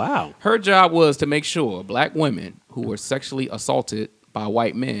investigator. Wow. Her job was to make sure black women who were sexually assaulted by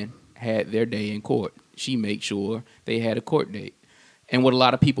white men had their day in court. She made sure they had a court date. And what a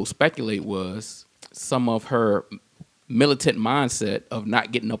lot of people speculate was some of her militant mindset of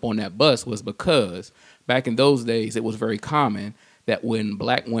not getting up on that bus was because back in those days, it was very common that when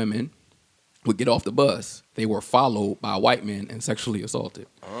black women would get off the bus, they were followed by white men and sexually assaulted.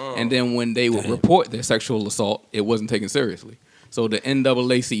 And then when they would report their sexual assault, it wasn't taken seriously. So the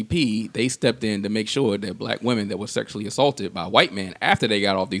NAACP, they stepped in to make sure that black women that were sexually assaulted by white men after they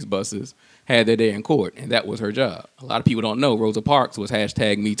got off these buses had their day in court, and that was her job. A lot of people don't know Rosa Parks was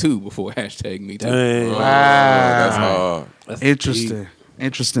 #MeToo before #MeToo. Dang. That's hard. Interesting.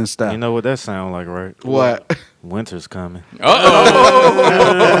 Interesting stuff. You know what that sound like, right? What? Winter's coming.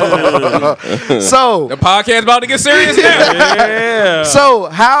 So, The podcast about to get serious now. Yeah. so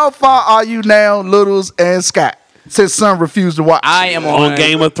how far are you now, Littles and Scott? Since son refused to watch. I am on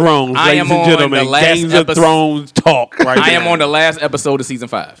Game of Thrones, I ladies am and on gentlemen. the last Games of episode- Thrones talk right I am now. on the last episode of season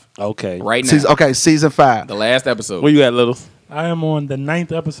 5. Okay. Right now. Season 5. The last episode. Where you at, Little? I am on the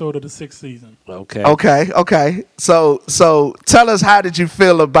 9th episode of the 6th season. Okay. Okay. So tell us, how did you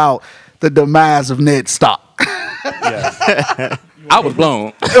feel about the demise of Ned Stark? I was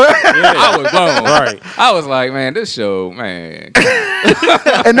blown. I was blown. Right. I was like, man, this show, man.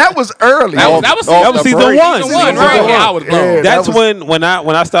 And that was early. That was season one. Season one, right? Yeah, I was blown. Yeah. That's That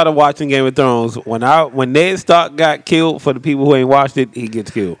when I started watching Game of Thrones. When Ned Stark got killed, for the people who ain't watched it, he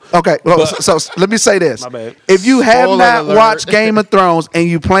gets killed. Okay, well, so let me say this. My bad. If you have Spoiler not alert. watched Game of Thrones and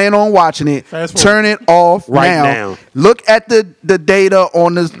you plan on watching it, Fast forward. turn it off Right now. now. Look at the data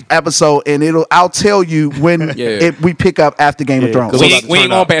on this episode, and I'll tell you when Yeah. we pick up after Game of Yeah, Thrones. 'cause So, We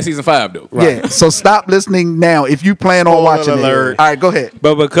ain't going past season 5 though. yeah, so stop listening now if you plan on Spoiler watching alert. it. All right, go ahead.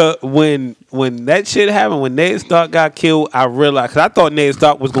 But because when that shit happened, when Ned Stark got killed, I realized, because I thought Ned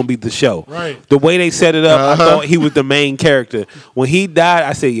Stark was going to be the show. Right. The way they set it up, I thought he was the main character. When he died,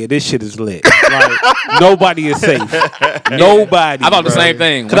 I said, yeah, this shit is lit. Like, nobody is safe. Nobody. I thought the same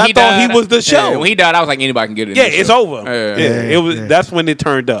thing. Because I thought he was the show. Yeah, when he died, I was like, anybody can get it. in Yeah, this it's show. over. Yeah. Yeah, it was. Yeah. That's when it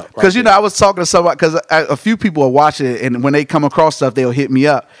turned up. Because I was talking to somebody, because a few people are watching it, and when they come across stuff, they'll hit me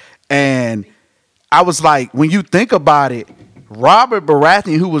up, and I was like, when you think about it, Robert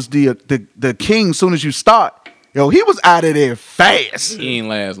Baratheon, who was the king, soon as you start, yo, he was out of there fast He ain't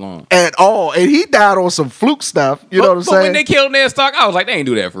last long. at all, and he died on some fluke stuff. You know what I'm But when saying? they killed Ned Stark, I was like, they ain't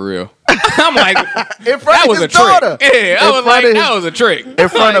do that for real. I'm like, In front that of was his a trick. daughter. Yeah, I In was front like, of that his- was a trick. in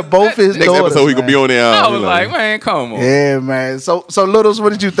front of both his Next daughters. episode, he could be man. on there. I was like, man, come on. Yeah, man. So Littles,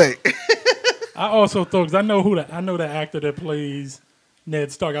 what did you think? I also thought, because I know the actor that plays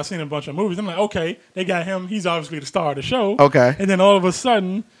Ned Stark. I've seen a bunch of movies. I'm like, okay, they got him. He's obviously the star of the show. Okay. And then all of a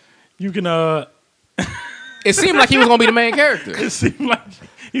sudden, you can It seemed like he was gonna be the main character. it seemed like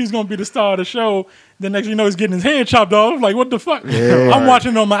he was going to be the star of the show. The next thing you know, he's getting his head chopped off. I'm like, what the fuck? Yeah. I'm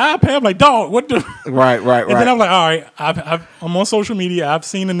watching it on my iPad. I'm like, dog, what the? right. And then I'm like, all right, I'm on social media. I've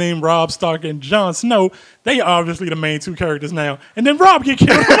seen the name Rob Stark and Jon Snow. They are obviously the main two characters now. And then Rob get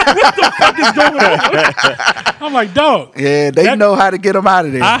killed. I'm like, what the fuck is going on? I'm like, dog. Yeah, they That- know how to get him out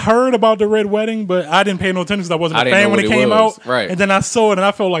of there. I heard about the Red Wedding, but I didn't pay no attention because I wasn't I a didn't fan know when it what it came was. out. Right. And then I saw it and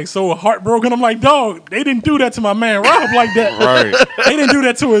I felt like so heartbroken. I'm like, dog, they didn't do that to my man Rob like that. Right. They didn't do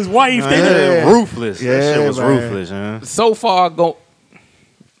that to his wife. They didn't. Yeah. Ruthless. Yeah, that shit was man. ruthless, man. So far,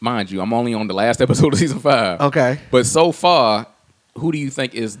 mind you, I'm only on the last episode of season 5. Okay. But so far, who do you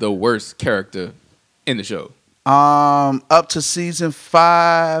think is the worst character in the show? Up to season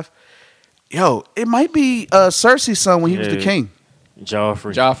 5. Yo, it might be Cersei's son when he was the Yeah. king.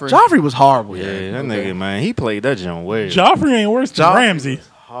 Joffrey. Joffrey was horrible. Yeah, Yeah, that nigga, man, he played that joint well. Joffrey ain't worse than Joffrey Ramsey.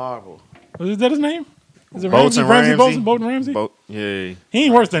 horrible. Is that his name? Is it Bolton Ramsey? Ramsey. Bolton Ramsey? Yeah. He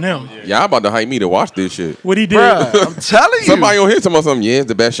ain't worse than him. Y'all about to hype me to watch this shit. What he did. Bruh, I'm telling you. Somebody on here talking about something. Yeah, it's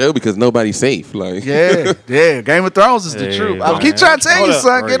the best show because nobody's safe. Like, Yeah, Game of Thrones is the Yeah, truth. I man. keep trying to tell you, Hold up.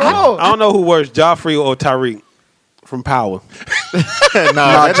 son. Get on. I don't know who worse, Joffrey or Tariq from Power.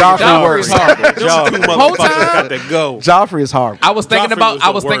 Nah, Joffrey works. Y'all two Whole motherfuckers time? got to go. Joffrey is horrible. I was thinking Joffrey about was the I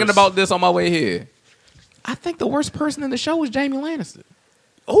was thinking worst. about this on my way here. I think the worst person in the show was Jamie Lannister.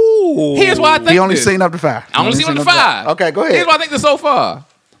 Ooh. Here's why I think He only this. seen up to 5. I only seen him to 5. Okay, go Here's ahead. why I think this so far.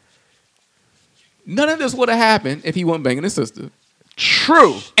 None of this would have happened if he wasn't banging his sister.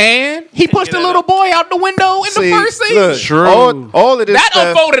 True. And he pushed the little boy out the window in the first season. Look, True. all of this That stuff.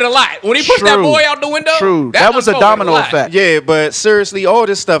 unfolded a lot. When he pushed that True. boy out the window, True. That was a unfolded domino lot. effect. Yeah, but seriously, all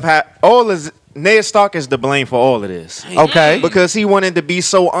this stuff, Ned Stark is to blame for all of this. Okay. Because he wanted to be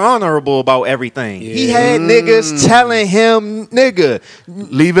so honorable about everything. He had niggas telling him, nigga,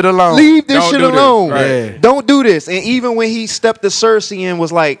 Leave it alone. leave this Don't shit do this. alone. Right. Yeah. Don't do this. And even when he stepped to Cersei and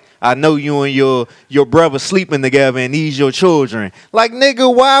was like, I know you and your brother sleeping together and these your children. Like,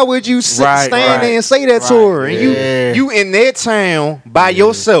 nigga, why would you stand there and say that to her? And Yeah. you in their town by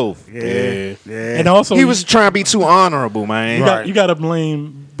yourself. Yeah. And also, He was trying to be too honorable, man. you got to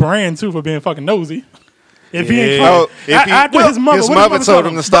blame Bran too for being fucking nosy. If he ain't Oh, fucking, if he- after well, his mother, his what mother told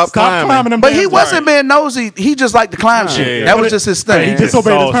him to stop climbing. them But he damn wasn't giants. being nosy. He just liked to climb shit. That was just his He thing. disobeyed his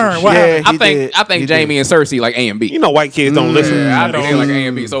Saucy parent. shit. What happened? He did. I think He Jamie and Cersei like A and B. You know white kids don't listen. Yeah, I think they like A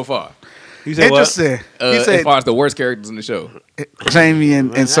and B so far. You said what? Interesting. He As said far as the worst characters in the show. Jamie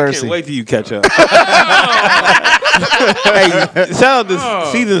and I can't Cersei. wait till you catch up. Hey, shout out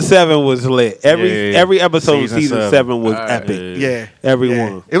to season 7 was lit. Every episode of Season season 7. 7 was epic. Yeah. Every Yeah.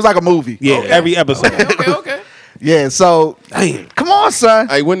 one. It was like a movie. Yeah, every episode. Okay. Yeah, so Damn. come on, son.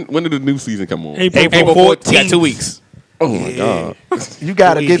 hey, when did the new season come on? April April 14th. 14th. Got 2 weeks. Oh my god! You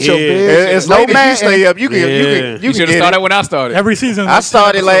gotta get your Yeah. biz. It's no late if man. you stay up. You can Yeah. you You should can have get started it. when I started. Every season. I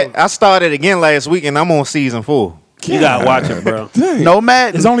started again last week and I'm on season 4. You gotta watch it, bro. No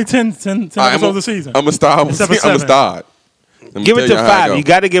man. It's only 10 episodes a season. I'm gonna start. It's I'm episode gonna 7. start. I'ma Give tell it to y'all how 5. go. You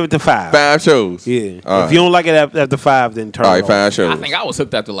got to give it to 5. 5 shows. Yeah. All If you don't like it after 5, then turn All it right, off. 5 shows. I think I was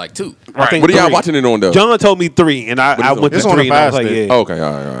hooked after like 2. I think What are y'all 3. watching it on though? John told me 3, and I What is went it? to It's on 3. the And I was fast like, stick. yeah. Okay,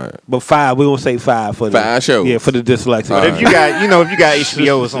 all right. But 5, we're gonna say 5 for the 5 shows. Yeah, for the dyslexic. All But if you got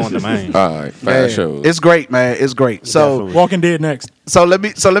HBO, it's on demand. All right, 5 Yeah, shows. It's great, man. It's great. So Definitely. Walking Dead next. let me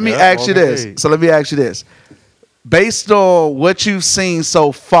Yeah, ask you Walking this. Dead. So let me ask you this. Based on what you've seen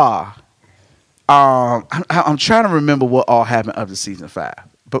so far, I'm trying to remember what all happened up to season 5.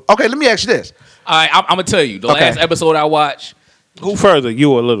 But okay, let me ask you this. All right, I'm gonna tell you. The Okay. last episode I watched, Who further,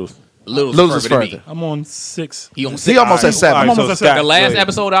 you or Little? Little's is further than me. further. I'm on 6. He on He 6. almost at 7. I'm almost at Scott, seven. The last go ahead.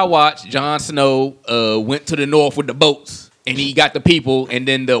 episode I watched, Jon Snow went to the north with the boats, and he got the people, and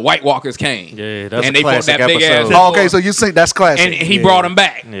then the White Walkers came. Yeah, that's and a they fought classic that big ass. episode. Oh, okay, so you think that's classic. and he brought him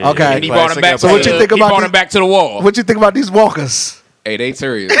back. Yeah, Okay. And he brought him classic back. So what you to- think about He brought the- him back to the wall. What you think about these walkers? Hey, they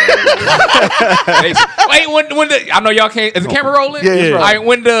serious. Wait, when the I know y'all can't. Is the camera rolling? Yeah, it's rolling. All right,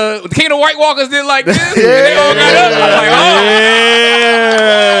 when the King of the White Walkers did like this, Yeah. they all got up. I was like, oh.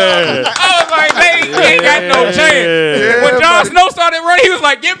 I was like, they ain't got no chance. When Jon Snow started running, he was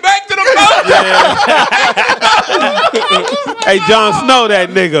like, get back to the boat. Hey, Jon Snow, that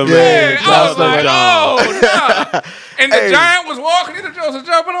nigga, man. I was like, oh, nah. And the giant was walking, and the Jones was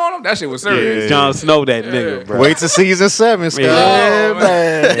jumping on him. That shit was serious. Jon Snow, that nigga, bro. Wait till season 7, Scott. Yeah, Oh,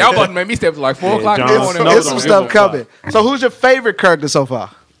 man. Y'all about to make me stay up to like 4 o'clock in the Jon morning. Snow. It's some stuff coming. So who's your favorite character so far?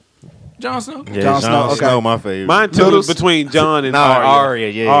 Jon Snow. Yeah, Jon Snow, okay. Snow, my favorite. Mine too Noodles? is between John and Nah, Arya. Arya,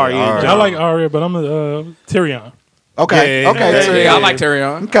 yeah, Arya and Arya. Jon. I like Arya, but I'm a Tyrion. Okay, Yeah, okay. yeah, so- Yeah, I like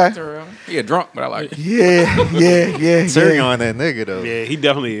Tyrion. Okay. Tyrion. He a drunk, but I like it. Yeah. Tyrion, that nigga though. Yeah, he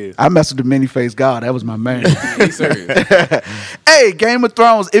definitely is. I messed with the many-faced God. That was my man. He's serious. Hey, Game of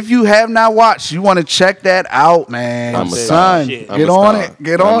Thrones. If you have not watched, you want to check that out, man. I'm a Son, shit. get on it.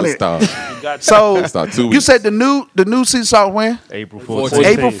 Get on it. So Start 2 you weeks. said the new season started when? April 14th. 14th.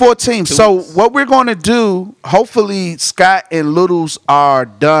 April 14th. So what we're going to do, hopefully Scott and Littles are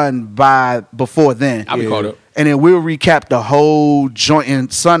done by before then. I'll be caught up. And then we'll recap the whole joint,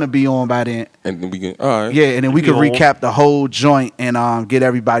 and Son will be on by then. And then we can. All right. Yeah, and then we can You know. recap the whole joint and get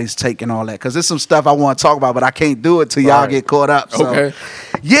everybody's take and all that. Because there's some stuff I want to talk about, but I can't do it till y'all get caught up. So. Okay.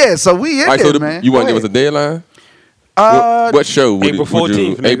 Yeah, so we in All right. there, So man. you want to Go give us a ahead. deadline? Uh, What show would April would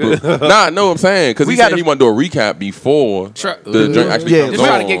you? 14th, nigga. April. Nah, no, I'm saying because We he said gotta- he want to do a recap before the joint actually Yeah. comes Just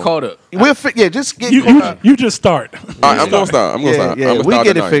trying to on. get caught up. We'll just get caught up. You just start. All right, I'm gonna start. I'm gonna Yeah, start. yeah, I'm gonna we start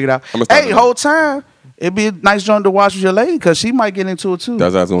get it tonight. figured out. I'm gonna start Hey, tonight. whole time, it'd be a nice joint to watch with your lady because she might get into it too.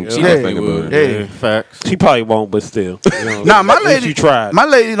 That's what I was going to Yeah. think about. Yeah. Facts. She probably won't, but still. You know, Nah, my at least lady. you tried. My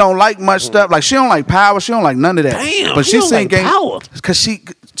lady don't like much stuff. Like she don't like Power. She don't like none of that. Damn, but she she don't seen like Game Power. because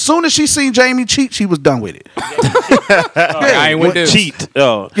soon as she seen Jamie cheat, she was done with it. I ain't with this. Cheat.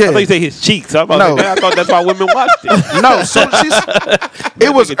 Oh, Yeah. I thought you say his cheeks. I thought that's why women watched it. No, so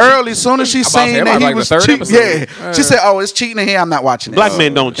it was early. Soon as she about to say, seen it that was he like the was third cheating, episode. yeah, she said, "Oh, it's cheating in here. I'm not watching it." Black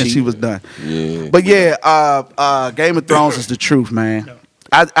men don't And cheat. she was done. Yeah. But yeah, Game of Thrones is the truth, man.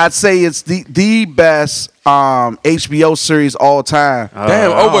 I'd say it's the best HBO series all time.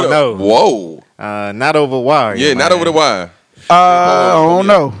 Damn, I over don't the know. whoa. Not over Wire. Yeah, not man. over the wire. I don't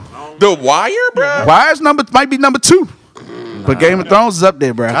know. The wire, bro. Wire's might be number 2, but Game of Thrones is up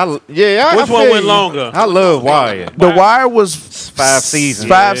there, bro. I Which feel one went you. longer? I love Wire. The Wire was 5 seasons.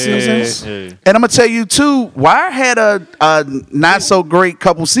 5 Yeah, seasons. yeah. And I'm gonna tell you too, Wire had a not so great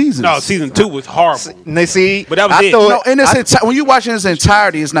couple seasons. No, season 2 was horrible. And they see, But that was I it. thought, No, in its when you watch in its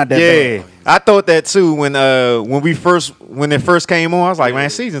entirety, it's not that yeah, bad. I thought that too when it first came on. I was like, man,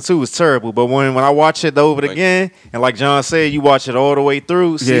 season 2 was terrible. But when I watched it over again, and like John said, you watch it all the way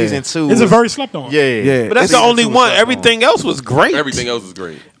through. Season 2, It's a was- very slept on. yeah, Yeah. But that's the Season only 2 was one. slept on. Everything else was great. Everything else is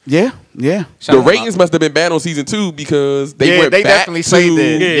great. Yeah. The ratings must have been bad on season 2 because they Yeah, went they back definitely to say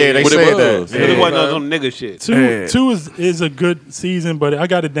that. Yeah, they what say it that. was. Yeah. It wasn't on some nigga shit. Two is a good season, but I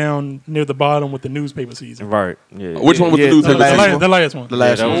got it down near the bottom with the newspaper season. Right. Yeah. Which one was Yeah, the newspaper? the last season? one. The last one. The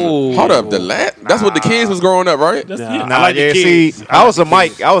last that one. was- Hold up, the last. That's what the kids was growing up, right? That's Nah. it. Nah, I like the yeah, kids. see, I was a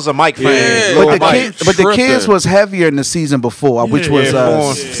Mike fan. Yeah. Lil But the Mike. kids, but the Tripping. kids was heavier in the season before, which Yeah, was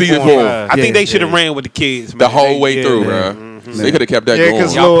Four- Season four 4. and five. I think Yeah. they should have ran with the kids, man. The whole way Yeah. through, bro. They could have kept that Yeah, going.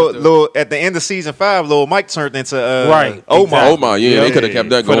 because Lil at the end of season 5, Lil Mike turned into Right, Omar. Omar, yeah, they could have kept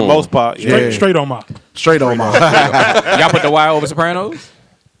that For going. the most part. Yeah. Yeah. Straight on my. straight on my. Y'all put The Wire over Sopranos?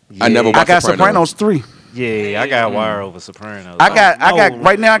 I never watched I got Sopranos 3. Yeah, I got Wire over Sopranos. I got no.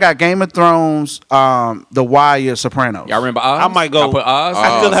 right now. I got Game of Thrones, The Wire, Sopranos. Y'all remember Oz? I might go. Y'all put Oz?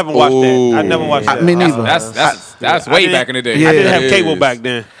 I still haven't watched that. I never watched that. Me neither. That's I way didn't- back in the day. Yeah. I didn't have It cable is. back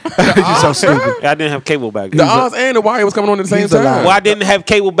then. You're so stupid. I didn't have cable back The then. Oz and the Wire was coming on at the same He's alive. time. Well, I didn't have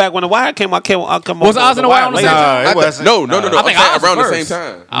cable back when the Wire came. I come Was on Oz and the Wire on the later. same time? Nah, it wasn't. No. I think I'm saying Oz was around the first. same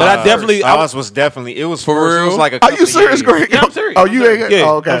time. But I definitely. Oz was definitely. It was For first. It real? was like a Are couple you serious, years. Greg? Yeah, I'm serious. Oh, you ain't. Yeah,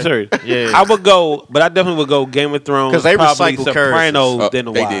 Oh, okay. I'm serious. Yeah. I would go, but I definitely would go Game of Thrones. 'Cause they probably recycle Sopranos, Oh, then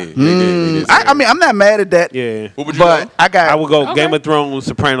the they Wire. did. They did. I mean, I'm not mad at that. Yeah, What would you But go? I got I would go Game of Thrones,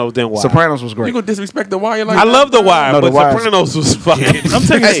 Sopranos, then Wire. Sopranos was You great. gonna disrespect the Wire like I that? love the Wire, No, The but Wire's- Sopranos was fucking. I'm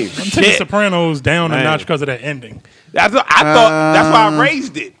taking shit. Sopranos down a Man. notch because of that ending. I thought that's why I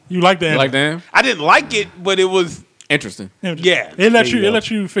raised it. You like the ending? Like them? I didn't like it, but it was Interesting. yeah. It let There you. go. It let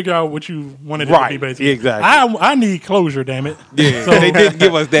you figure out what you wanted it Right, to be. Basically, exactly. I need closure. Damn it. Yeah, So- they didn't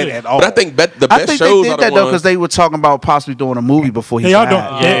give us that at all. But I think the I best think shows they are did the that though ones. because they were talking about possibly doing a movie before he They are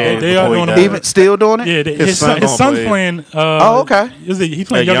died. doing. They are before he doing. died. a- Even still doing it. Yeah, His his son son's gonna play it. playing. Oh, okay. Is he? He's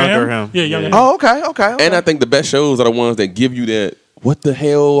playing Yeah, younger, younger him. him. Yeah, younger. Yeah. him. Oh, okay. Okay. And I think the best shows are the ones that give you that. What the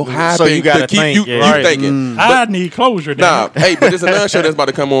hell happened? So you gotta to keep think, you, yeah. you Right. thinking. I need closure. Nah, Damn it. hey, but there's another show that's about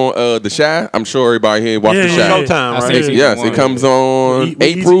to come on, The Shy. I'm sure everybody here watched Yeah, The yeah, Shy. yeah. Showtime, I right? seen season Yes, one. it comes on With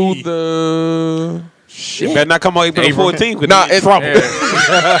April Eazy-E. the. It better not come on April April. 14th. Nah, it's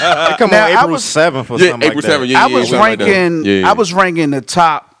It come Now, on I April was- 7th or yeah, something April like that. 7th. Yeah, I was something like that. ranking. Yeah. I was ranking the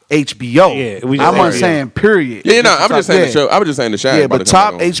top HBO. Yeah, we just I'm not said- saying period. Yeah, no, I'm just saying the Yeah. show. I was just saying The Shy. Yeah, is about but to come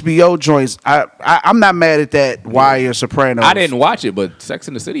top on. HBO joints. I'm not mad at that. Wire, Sopranos. I didn't watch it, but Sex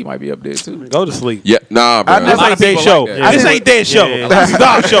in the City might be up there too. Go to sleep. Yeah, nah, bro. I never- This lot ain't of their people show. like that. This ain't their show. Yeah.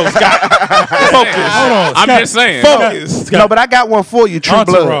 Stop show, Scott. Focus. Hold on. I'm just saying. Focus. No, but I got one for you. True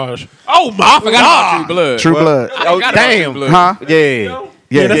Blood. Entourage. Oh my I forgot about God. True Blood. True Blood. Oh, damn. Huh? Yeah.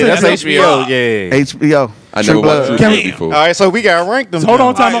 Yeah, That's HBO. Yeah. HBO. I True never watched Blood. True Blood before. All right, so we got to rank them. Hold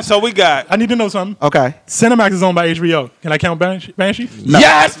on, now. time All right, out. so we got. I need to know something. Okay. Cinemax is owned by HBO. Can I count Banshee?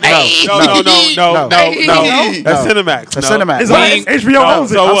 Yes, no, no. No. That's Cinemax. That's no. Cinemax. It's I'm like HBO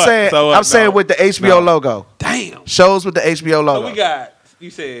owns it. So what? saying, So what? I'm saying No. with the HBO logo. Damn. Shows with the HBO So logo. we got. You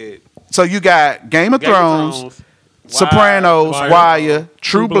said So you got Game of Game of Thrones, Thrones, Sopranos, Wire, Wire,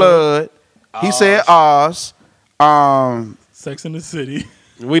 True Blood. He said Oz. Sex in the City.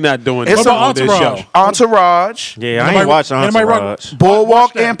 We not doing It's this a on this Entourage. show. Entourage. Yeah, I Anybody- ain't watching anybody rock- Entourage.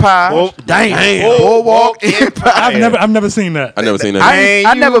 Boardwalk that. Empire. Oh, damn. Boardwalk Empire. I've never seen that. I never seen that.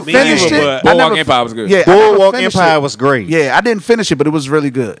 I never Me finished neither, it. but- I Boardwalk never- Empire was good. Yeah, I never Boardwalk finished Empire it. was great. Yeah, I didn't finish it, but it was really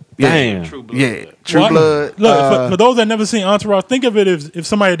good. Yeah, Damn. True Blood. yeah. True Well, Blood. Look, for those that never seen Entourage, think of it if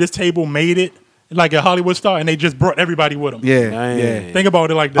somebody at this table made it like a Hollywood star, and they just brought everybody with them. Yeah, Dang. yeah. Think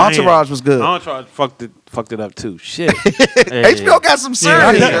about it like that. Entourage was good. Entourage fucked it up too. Shit. HBO got some I,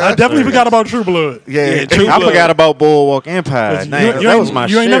 serious. I definitely forgot about True Blood. Yeah, True I Blood. forgot about Boardwalk Empire. Damn, that was my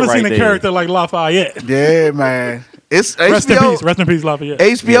you shit ain't never right seen a there. character like Lafayette. yeah, man. It's Rest in HBO. peace. Rest in peace, Lafayette.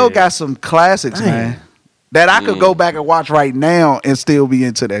 HBO got some classics, man. That I could go back and watch right now and still be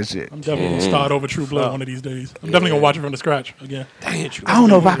into that shit. I'm definitely gonna start over True Blood one of these days. I'm definitely gonna watch it from the scratch again. Damn, True I don't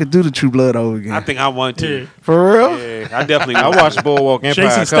know if I could do the True Blood over again. I think I want to. Yeah. For real? Yeah, I definitely. I watched Boardwalk Empire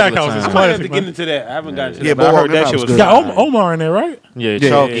Jason a couple Stackhouse of is times. I might have classic, to get man. into that. I haven't gotten to Yeah, that. But I Boardwalk heard that Empire shit was was good. Got fire. Omar in there, right? Yeah, Yeah,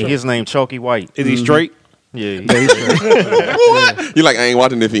 Chalky. yeah. His name Chalky White. Is he straight? Yeah. You like I ain't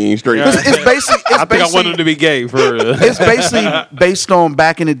watching if he ain't straight. It's basically, I think I want him to be gay for real. it's basically based on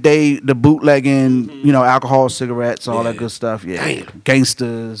back in the day, the bootlegging, alcohol, cigarettes, all that good stuff. Yeah,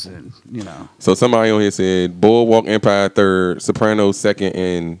 gangsters, and So somebody on here said Boardwalk Empire third, Sopranos second,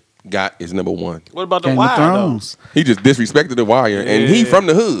 and Got is number one. What about the Game of Wire though? Thrones. He just disrespected the Wire, and he from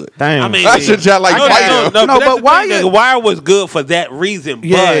the hood. Damn. I mean, I should y'all like fight him. No, that's but the Wire- thing, the Wire was good for that reason.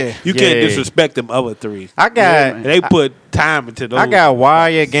 Yeah. But you can't Yeah. disrespect them other three. I got They put time into those. I got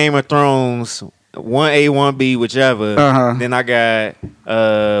Wire, Game of Thrones, 1A, 1B, whichever. Uh-huh. Then I got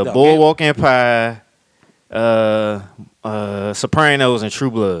Boardwalk Empire, Sopranos, and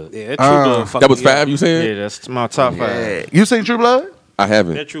True Blood. Yeah, that True Blood. fucked That was me up. 5 you Yeah, said? that's my top five. Yeah. You seen True Blood? I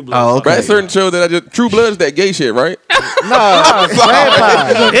haven't. That True Blood. Oh, fucked Right, okay. me certain show that I just True Blood is that gay shit, right? No, it's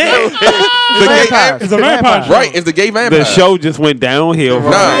vampires. The gay Vampires. It's a vampire show. right, it's the gay vampire. The show just went downhill.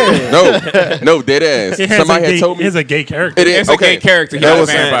 From No, dead ass. It has Somebody a had gay, told me it's a gay character. it is It's a okay. gay character. He's That a was-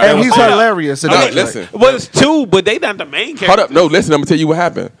 vampire. And he's hilarious. in No, that listen. Well, it's two, but they not the main character. Hold up, no, listen. I'm gonna tell you what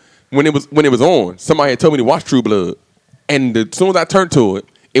happened when it was on. Somebody had told me to watch True Blood, and as soon as I turned to it,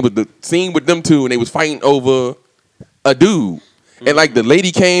 it was the scene with them two, and they was fighting over a dude. And like the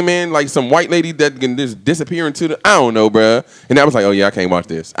lady came in, like some white lady that can just disappear into the I don't know, bruh. And I was like, oh yeah, I can't watch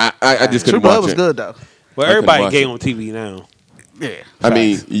this. I just True couldn't Blood watch was it. good though. Well, I couldn't everybody watch gay it. on TV now. Yeah. I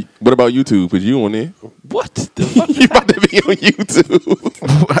mean, what about YouTube? Cause you on there? What the fuck? You about to be on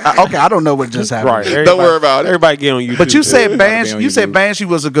YouTube? Okay, I don't know what just happened. Right. Don't worry about it. Everybody get on YouTube. But you said on Banshee. You said YouTube. Banshee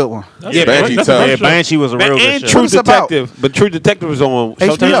was a good one. yeah, Banshee that's tough. a Yeah, good show. Banshee was a real and good True show. it's about? Detective. But True Detective was on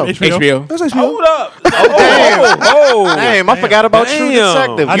HBO. Showtime. HBO. That's HBO. Hold up. Oh, Damn, I forgot about True Damn.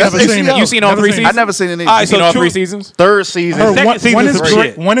 Detective. I never Yes, seen HBO. it. You seen all Never three seen it. I seasons? never seen it either. All right, You seen so all True- 3 seasons? Third season. I heard Second one season is is great.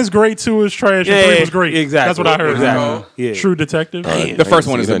 shit. One is great. Two is trash. And three was great. Exactly. That's what I heard. Exactly. Yeah. True Detective. The first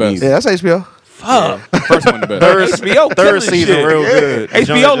one is the best. Yeah, that's HBO. Fuck. The first one the best. HBO Third killing season, shit. real good. The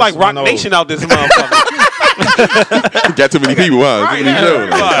joint HBO like just Rock went over. Nation out this motherfucker. Got too many people, huh? Too many shows.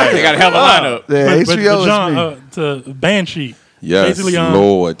 They got a hell of a lineup. Yeah, But HBO John, is me. to Banshee. Yes, Basically,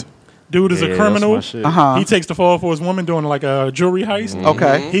 Lord. Dude is Yeah, a that's criminal. my shit. Uh-huh. He takes the fall for his woman doing like a jewelry heist.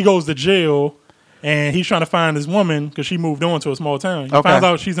 Okay. He goes to jail, and he's trying to find his woman because she moved on to a small town. He Okay. finds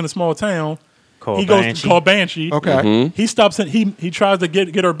out she's in a small town. Called He goes Banshee. to call Banshee. Okay. He stops and he tries to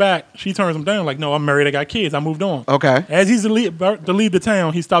get her back. She turns him down like, no, I'm married. I got kids. I moved on. Okay. As he's to leave the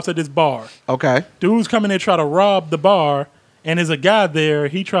town, he stops at this bar. Okay. Dude's coming there try to rob the bar, and there's a guy there.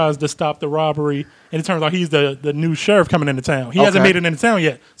 He tries to stop the robbery, and it turns out he's the new sheriff coming into town. He hasn't Okay. made it into town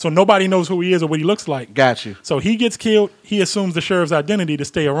yet, so nobody knows who he is or what he looks like. Got you. So he gets killed. He assumes the sheriff's identity to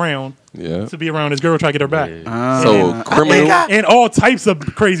stay around, Yeah. to be around his girl, try to get her back. So criminal. And all types of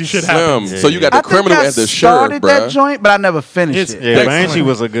crazy shit Slim. happens. So you got the I think criminal I as the sheriff, started bruh. that joint, but I never finished It's- it. Yeah, That's Banshee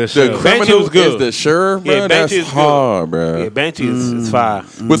was a good The show. criminal was good. is the sheriff, Yeah, bro. Banshee That's is good. hard, bro. Yeah, Banshee is fire.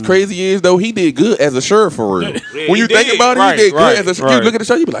 What's crazy is though he did good as a sheriff for real. Yeah, when he you think did. about it, Right, he did good right, as a sheriff. right. You look at the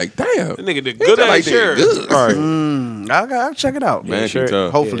show, you be like, damn, That nigga did he good did as did sheriff. good. I'll check it out. Man, sure. she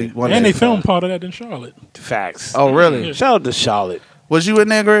tough. Hopefully one And day. they filmed part of that in Charlotte. Facts. Oh, really? Shout out to Charlotte. Was you in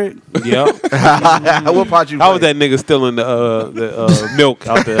there, Greg? Yeah. What part you? How was played? that nigga stealing the milk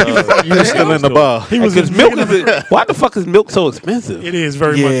out the? You were still in the bar. He was Because milk is why the fuck is milk so expensive? It is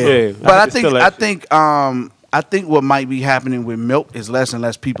very much. So. Yeah, But I could steal think that shit. I think what might be happening with milk is less and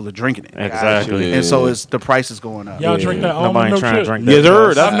less people are drinking it, Exactly. Yeah. and so it's the price is going up. Y'all drink that almond Nobody milk trying to shit? drink that. Yes, sir.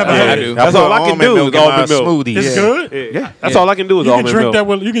 shit. That's I've never Yeah, had I it. do. That's I all put I can almond do milk is in my almond milk. smoothies. It's Yeah. good. Yeah. That's all I can do is You can almond drink milk. that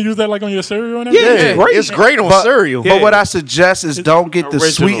with. You can use that like on your cereal and Yeah, everything. great. It's great on But- cereal. Yeah. But what I suggest is don't get the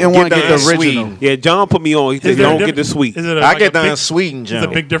Original. sweetened one, Get get the the original. unsweetened. Yeah, John put me on. He said, Is there a "Don't diff- get the sweet." Is it I like get a the big- unsweetened There's a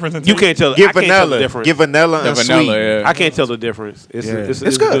jam. big difference in You taste? can't tell. Get I can't tell the vanilla. difference. Get vanilla The and vanilla, sweet. yeah. I can't tell the difference. It's Yeah. it's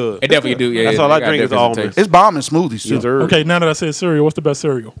It's good. good. It definitely do. Yeah, That's yeah, all they I got drink is difference in almond. taste. It's bomb in smoothies too. Yes, sir. Okay, now that I said cereal, what's the best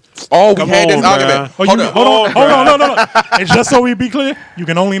cereal? Oh, we Come had this on, argument. Oh, hold on, no. And just so we be clear, you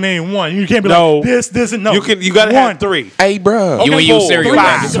can only name one. You can't be No. like this, and no. You gotta one. have 3. Hey, bro. You ain't four, use cereal.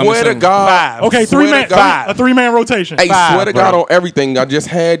 five. I'm Swear to assuming. God. 5. Okay, Swear three-man, to God. a three-man rotation. Hey, Five, swear to bro. God on everything. I just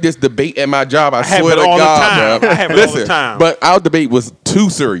had this debate at my job. I have swear it to all the God, time. bro. I have it all Listen, the time. but our debate was 2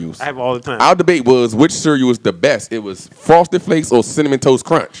 cereals. I have all the time. Our debate was which cereal was the best. It was Frosted Flakes or Cinnamon Toast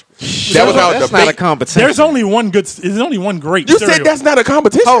Crunch. That was our That's not a debate. competition. There's only one good. There's only one great. You cereal. said that's not a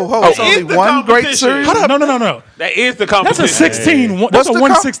competition. It's It is only the one great competition. cereal. Hold No. That is the That's competition. a 16. That's What's a the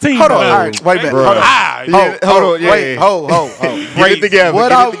 116. Hold on, battle. all right, wait a minute. Bro. Hold on. Hold on, yeah, Wait, yeah. hold. Get it together. What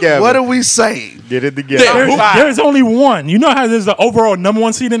Get it together. are we saying? Get it together. Yeah. There's only one. You know how there's the overall number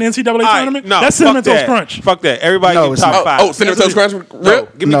 1 seed in the NCAA All right, tournament? no, That's fuck Cinnamon Toast that. Crunch. Fuck that. Everybody No, give it's top not. 5. Oh, Cinnamon Toast Crunch? No,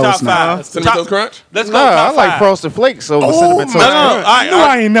 Rip? give me No, top it's not. 5. Cinnamon Toast Crunch? Let's go Nah, I top like 5. Frosted Flakes over Cinnamon Toast No, Crunch. all right, You know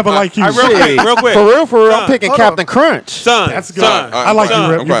I ain't never like you. all right, real quick, real quick. For real, I'm Son, picking hold Captain Crunch. Son, That's good. son. I like you, son.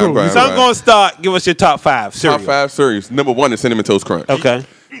 Rip. I'm You're fine, cool. I'm So I'm fine. going to start. Give us your top 5 cereal. Top 5 cereals. Number 1 is Cinnamon Toast Crunch. Okay.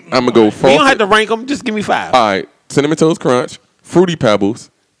 I'm going to go You Frosted. don't have to rank them. Just give me 5. All right. Cinnamon Toast Crunch, Fruity Pebbles,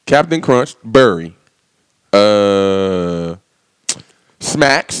 Captain Crunch, Berry,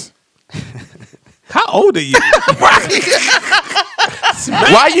 Smacks. How old are you?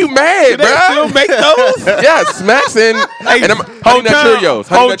 Why you mad, They still bro? make those? Yeah, Smacks and Honey Nut Cheerios.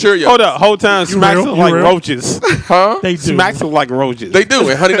 Honey Nut Cheerios. Hold up. Whole time Smacks real? look You like real? roaches. Huh? They do. Smacks look like roaches. They do.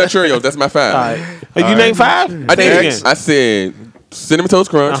 And Honey Nut Cheerios. That's my 5. All right. You name 5? I Say it did. again. I said Cinnamon Toast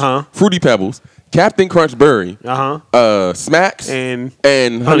Crunch, Uh-huh. Fruity Pebbles, Captain Crunch Berry, Smacks, And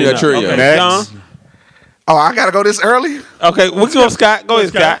Honey Nut Cheerios. Okay. Next. John? Oh, I gotta go this early? Okay, we go Scott. Go ahead,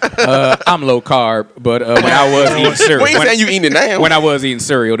 Scott. I'm low carb, but when I was eating cereal, We ain't saying you eating it now. when I was eating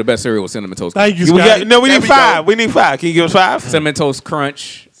cereal, the best cereal was Cinnamon Toast Crunch. Thank you, We Scott. got, no, we There need we 5. go. We need 5. Can you give us 5? Cinnamon Toast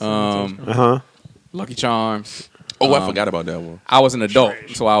Crunch, Lucky Charms. Oh, I forgot about that one. I was an adult,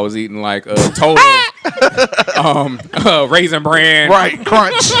 so I was eating like total Raisin Bran. Right,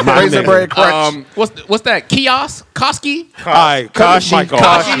 crunch. Raisin bread crunch. What's that? Kiosk? Koski? All right, cut his mic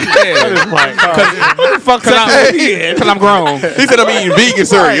off. Koski? Yeah. What the fuck section was he in? Because I'm grown. He said I'm eating vegan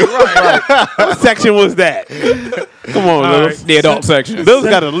cereal. What section was that? Come on, All Lil. right. The adult section. Lil's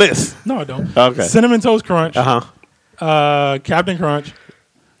got a list. No, I don't. Okay. Cinnamon Toast Crunch, Uh-huh. Captain Crunch,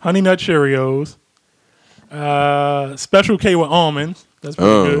 Honey Nut Cheerios, Special K with almonds. That's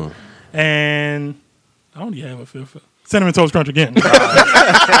pretty good. And I don't even have a fifth. Cinnamon Toast Crunch again.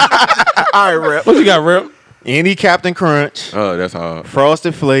 All right, Rip. What you got, Rip? Any Captain Crunch, Oh, that's hard.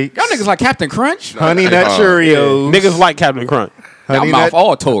 Frosted Flakes, Y'all niggas like Captain Crunch? Honey Nut Cheerios, Niggas like Captain Crunch. Y'all Honey mouth Nut,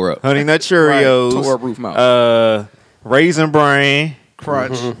 all tore up. Honey Nut Cheerios, Tore up roof mouth. Raisin Bran,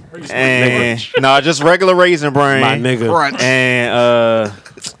 Crunch. and just regular Raisin Bran, My nigga. Crunch. and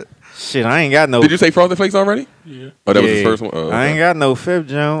shit, I ain't got no. Did you say Frosted Flakes already? Yeah. Oh, that was Yeah. the first one. Oh, I ain't okay. got no fifth,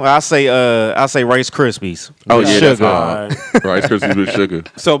 Joe. I say Rice Krispies. Oh with yeah, that's sugar. hard. Rice Krispies with sugar.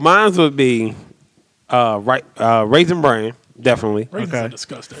 So mine would be Raisin Bran, definitely. Raisins are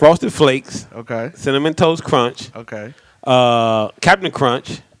disgusting. Frosted Flakes, Okay. Cinnamon Toast Crunch, Okay. Captain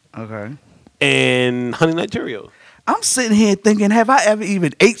Crunch, Okay. and Honey Nut Cheerios. I'm sitting here thinking, have I ever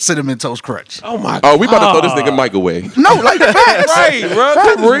even ate Cinnamon Toast Crunch? Oh my Oh, we about to throw this nigga mic away. No, like facts. Right, bro. Facts.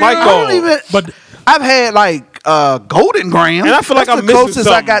 Cut this mic I don't off. even. But I've had like Golden Graham, And I feel like That's I'm the missing closest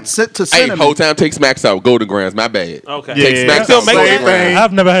I something. got sent to Hey, cinnamon. whole time take Smacks out. Golden Grams. My bad. Okay. Yeah, Take Smacks Still out. make Golden that? Grams.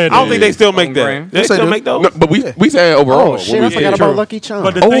 I've never had I don't that. think they still make that. Graham. They Yes, they still do. make those? No, but we saying overall. Oh shit! I when we forgot said- about Lucky Charms.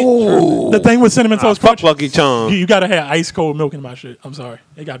 But the thing with Cinnamon Toast Fuck Crunch, Lucky Charms. you gotta have ice cold milk in my shit. I'm sorry,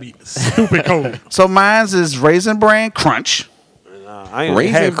 it gotta be stupid cold. So mine's is Raisin Bran Crunch, I ain't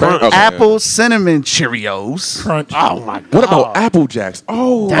Raisin had Crunch. Bran- Okay. Apple Cinnamon Cheerios. Crunch. Oh my god. What about Apple Jacks?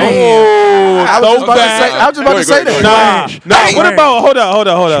 Oh, I was just about to say Go ahead. that. Nah. Trash. What about? Hold on.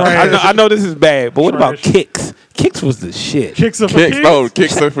 Trash. I know this is bad, but what about Trash. Kicks? Kicks was the shit. Kicks up Kicks. for kids. Oh,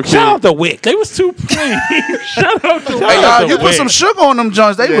 kicks are for kids. Shout out to Wick. They was too plain. Shut up. To Hey, out to you put Wick. some sugar on them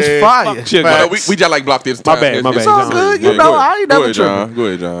joints. They was fire. Sugar. Well, we just like blocked this. My time. bad, my It's bad. It's all John. good. Yeah, You know, go I ahead. ain't Go never ahead, tripping. John. Go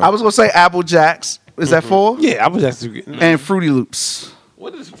ahead, John. I was gonna say Apple Jacks. Is that 4? Yeah, I was just. And Fruity Loops.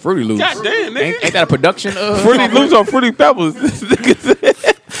 What is Fruity Loops. God damn, nigga. Ain't that a production of Fruity Loops or Fruity Pebbles?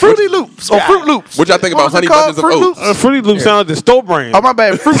 Fruity Loops or Fruit Loops. What y'all think What about was it Honey called? Bunches of Fruit Oats? Loops? Fruity Loops sounds like the store brand. Oh my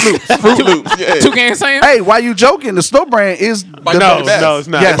bad, Fruit Loops. Fruit Loops. Yeah. Toucan Sam? Hey, why you joking? The store brand is Might the be the best. no, it's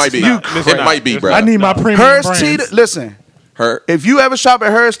not. Yes, It might be. you It might be, bro. I need my premium Hers brands. Teeter. Listen, Her. if you ever shop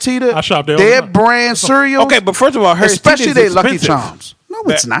at Hers Teeter, I shop there all the their time. brand cereal, Okay, but first of all, Hers especially Teeter's their Lucky expensive. Charms. No,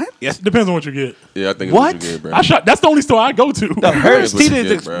 No, it's not. Yes. Depends on what you get. Yeah, I think What? it's good, bro. I shot. That's the only store I go to. The Harris what you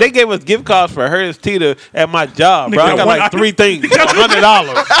Teeter, get, bro. they gave us gift cards for Harris Teeter at my job, bro. Nigga, I got what? like 3 things for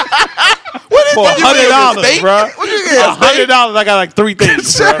 $100. For $100, bro. $100, I got like 3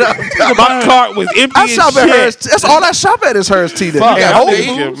 things, bro. My cart was empty I as shop at shit. Harris. That's all I shop at is Harris Teeter. Fuck, You got I Whole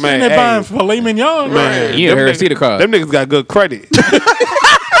think- Foods. man, And they're hey, buying filet mignon. man, Yeah, them Harris niggas- Teeter card. Them niggas got good credit.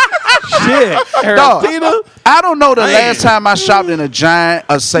 Shit, Harris Dog, Teeter. I don't know the last time I shopped in a Giant,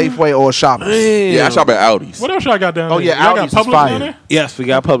 a Safeway, or a Shoppers. Yeah, I shop at Audi's. What else y'all got down there? Oh, yeah, y'all Aldi's is got Publix fire. down there? Yes, we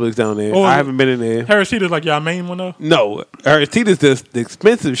got Publix down there. Oh, I haven't been in there. Harris Teeter's like y'all main one though. No, Harris Teeter's the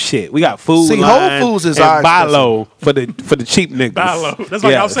expensive shit. We got Food See, Whole Line Foods is and our Buy Low for the cheap niggas. Buy low. That's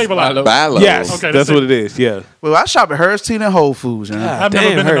like I'll Yes. save a lot. Buy low. Buy low. Yes, Okay, that's that's what it. it is. Yeah. Well, I shop at Harris Teeter and Whole Foods. Man. I've never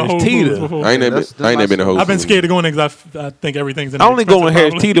Damn, been in a Harris Whole Teeter. Foods before. I ain't never That's been to Whole I've been Foods. scared to go in there because I think everything's in. I only go in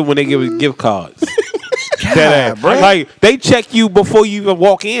Harris probably. Teeter when they give us gift cards. That ass. bro. Like they check you before you even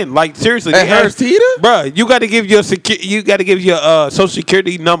walk in. Like seriously, At they Harris Teeter? bro. You got to give your social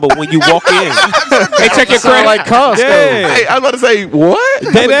security number when you walk in. They check your credit. like Costco. Yeah. Hey, I was about to say, what?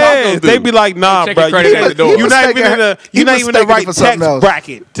 They What Costco do? They be like, nah, Check bro. your credit at the door. You're not even in the He you're not even the mistaken it right for something tax else.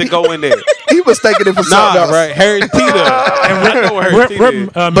 bracket to go in there. He mistaken it for something Nah, else. right? Harris Teeter. I know where Harris Teeter is.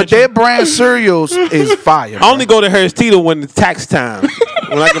 But their brand cereals is fire. I only go to Harris Teeter when it's tax time.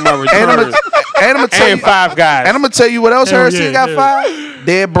 When I get my And I'm return. gonna tell you, And Five Guys. and I'm gonna tell you what else Hell Harris yeah, Teeter got yeah. fire.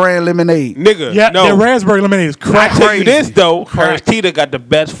 Their brand lemonade. Nigga, Yeah, no. their raspberry lemonade is I crack. tell you this though, Crack. Harris Teeter got the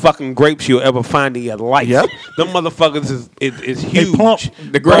best fucking grapes you'll ever find in your life. Yep. Them motherfuckers is huge. plump.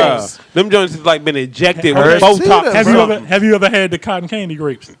 The grapes. Bruh, them joints is like been injected Harris with Botox. Teeter, or Have you something. ever had the cotton candy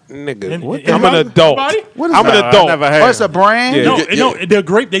grapes? Nigga, In- what? in- I'm an in- adult. everybody? What is I'm an that? adult. Never Oh, had. it's a brand. Yeah. No, get- no, they're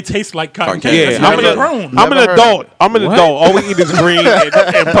grape. They taste like cotton candy. Yeah, That's I'm how an, they're grown. I'm an Never heard adult. I'm an adult. All we eat is green and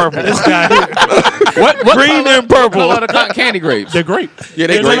purple. This guy, What Green and color purple. are the cotton candy grapes? they're grape. Yeah,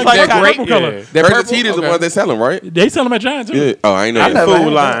 they They're grape. like They're that grape, purple yeah. color. They're Harris purple? Teeter's the Okay. one they sell them, right? They sell them at Giant too. Yeah. Oh, I ain't know I that. never Food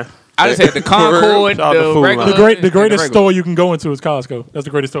had line. I just had the Concord, Shout out to the Food regular. Line. The greatest regular. store you can go into is Costco. That's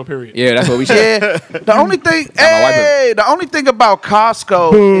the greatest store. Period. Yeah, that's what we should. Yeah. The only thing, my wife the only thing about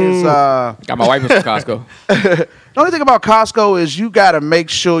Costco is Got my wife from Costco. the only thing about Costco is you got to make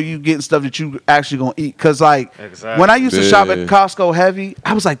sure you get stuff that you actually gonna eat. Cause like Exactly. when I used to shop Yeah. at Costco heavy,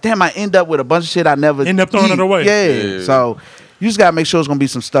 I was like, damn, I end up with a bunch of shit I never End up throwing eat. it away. Yeah. Yeah. So you just gotta make sure it's gonna be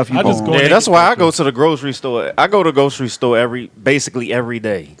some stuff you I just want. go Yeah, in that's there. why I go to the grocery store. I go to the grocery store basically every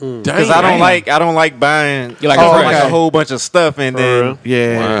day because I Damn. don't like buying You like Oh, fresh. like okay. a whole bunch of stuff and then real?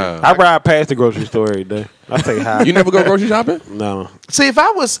 Yeah. Wow. I ride past the grocery store every day. I say hi. You never go grocery shopping? No. See, if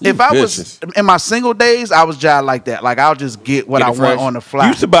I was vicious. in my single days, I was just like that. Like I'll just get what Get I it fresh. want on the You fly.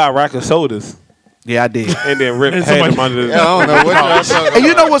 used to buy a rack of sodas Yeah, I did. and then rip And had somebody- them under the. I don't know what y'all talking And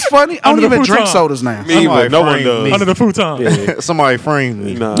you know what's funny? I don't Under the even drink futon. sodas now. Me either. Somebody No one framed does. me. Under the futon. about. Somebody framed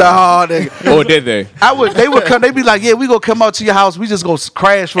me. Nah. No, nigga. Or did they? They would come. They'd be like, "Yeah, we gonna come out to your house. We just go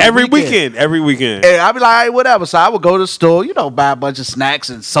crash for the Every weekend. Every weekend. And I'd be like, all right, whatever. So I would go to the store, buy a bunch of snacks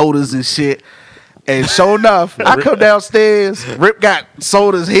and sodas and shit. And sure enough, I come downstairs. Rip got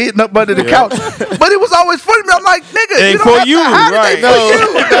sodas hidden up under the couch, but it was always funny to me. I'm like, nigga, Ain't you don't for have you, to hide right. it. They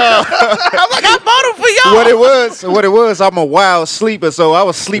for you. I'm like, I bought them for y'all. What it was, I'm a wild sleeper, so I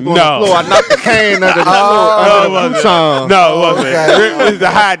was sleeping on No. the floor. I knocked the cane under the floor, under the futon. No, it wasn't. Okay. Rip was to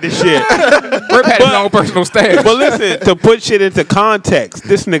hide the shit. Rip had his own personal stash. But listen, to put shit into context,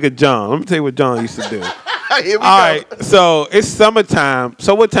 this nigga John, let me tell you what John used to do. Here we All go. right, so it's summertime.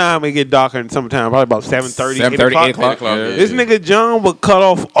 So what time it get darker in summertime? Probably about 7:30, 7:30, 8 o'clock. Yeah. This nigga John would cut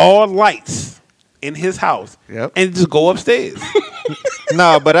off all lights in his house Yep. and just go upstairs.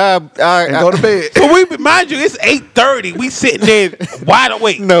 No, but And go to bed. So we, mind you, it's 8:30. We sitting there wide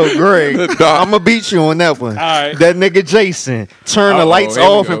awake. no, Greg, I'm gonna beat you on that one. All right. That nigga Jason turn the Uh-oh, lights here we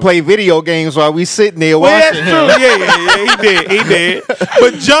off go. and play video games while we sitting there Well, watching that's true. him. Yeah, he did.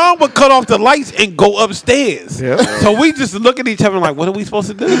 But John would cut off the lights and go upstairs. Yep. So we just look at each other like, what are we supposed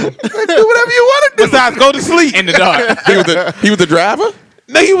to do? Do whatever you want to do. Besides, go to sleep. In the dark. He was the driver?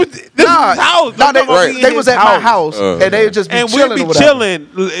 No, he was. This was his house. Nah, I'm talking about they in was his at my house, and they would just be and chilling. we'd be or whatever.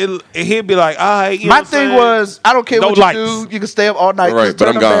 chilling. And he'd be like, all right. You know My what I'm thing saying? was, I don't care No what you lights. do. You can stay up all night. Right, Just but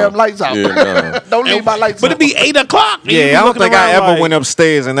turn I'm them gone. damn lights out. Yeah, no. Don't leave my lights But on. it'd be 8 o'clock. and you Yeah, be I don't looking think I around ever like, went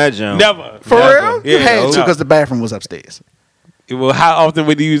upstairs in that jump. Never. For Never. real? You Yeah, had to no. because the bathroom was upstairs. Well, how often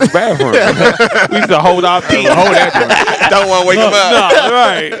would you use the bathroom? We used to hold our pee. Hold that Don't want to wake him up. No,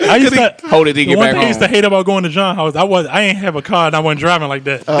 right. I used to. Hold it till you The get one back thing I used to home. hate about going to John's house, I ain't have a car and I wasn't driving like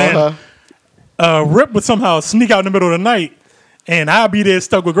that. Uh-huh. Then Rip would somehow sneak out in the middle of the night And I'll be there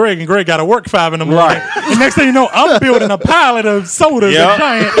stuck with Greg, and Greg got to work 5 in the morning. Right. And next thing you know, I'm building a pallet of sodas, Yep. a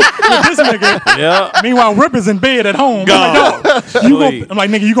giant, with this nigga. Yeah. Meanwhile, Rip is in bed at home. Gone. I'm like,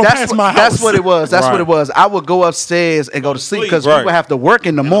 nigga, you gonna pass my house. That's what it was. That's Right. what it was. I would go upstairs and go to sleep because Right. we would have to work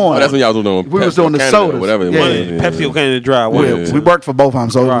in the Oh, morning. that's when y'all was doing. We was doing the Canada or sodas. whatever. It Yeah. was. Pepsi or Canada Dry. we worked for both of them,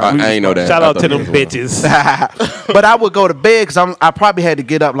 so I we ain't know that. Shout I out to thought them you was- bitches. But I would go to bed because I probably had to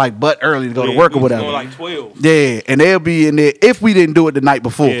get up like butt early to go to work or whatever. Like 12. Yeah, and they'll be in there if we didn't do it the night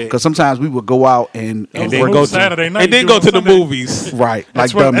before. Yeah. Because sometimes we would go out and And then work go on Saturday night. And then do go it to on the Sunday. movies. right, At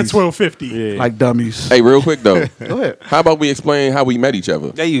like 12 dummies, At 12:50. Yeah. like dummies. Hey, real quick though, Go ahead. how about we explain how we met each other?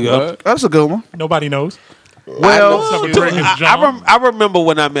 There you go. That's a good one. Nobody knows. Well, Except for Greg and John. I remember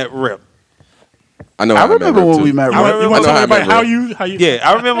when I met Rip. I know. I how met remember Rip, when too. we met. You Rip. want I to know tell how I everybody met how you? Yeah,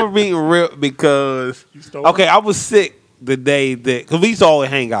 I remember meeting Rip because stole okay, I was sick the day that because we used to always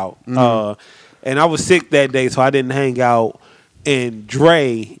hang out, and I was sick that day, so I didn't hang out. And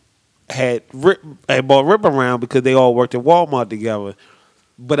Dre had brought Rip around because they all worked at Walmart together.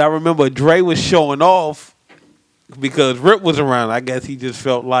 But I remember Dre was showing off because Rip was around. I guess he just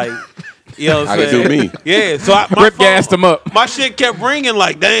felt like. You know what I'm I can saying? do me. Yeah, so my Rip phone- gassed him up. My shit kept ringing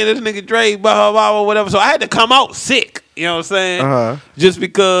like, dang, this nigga Dre, blah, blah, blah, or whatever. So I had to come out sick. You know what I'm saying? Uh-huh. Just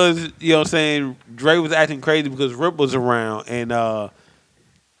because, you know what I'm saying, Dre was acting crazy because Rip was around. And,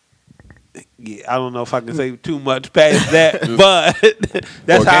 yeah, I don't know if I can say too much past that, but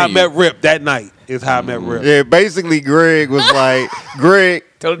that's Or how I can you? met Rip that night. Is how I met Rip. Yeah, basically, Greg was like, Dre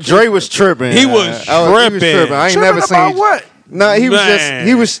was tripping. He was tripping. I ain't Tripping never about seen. what? No, he was Man.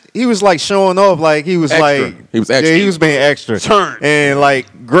 he was like showing off, like he was Extra. like He was extra. Yeah, he was being extra. Turn. And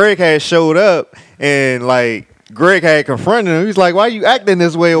like Greg had showed up, and like Greg had confronted him. He was like, "Why you acting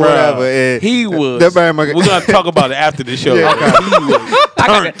this way or Bruh, whatever?" And he was. that man- We're gonna talk about it after the show. Yeah. He was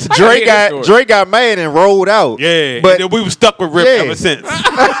turned. Drake got mad and rolled out. Yeah, but and then we were stuck with Rip Yeah. ever since.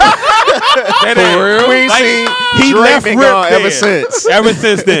 That we ain't like, seen he Drake left been Rip gone there. ever since. Ever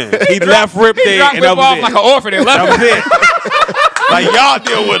since then, he left Rip He there, dropped and Rip that was off it. like an orphan and That left was him. it. Like y'all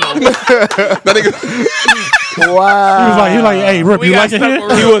deal with him. That nigga, Wow. He was like, hey, Rip, We you got like it stuck here?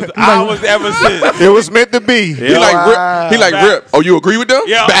 with He was. I was ever since. It was meant to be. he like Rip. He like Rip. Oh, you agree with them?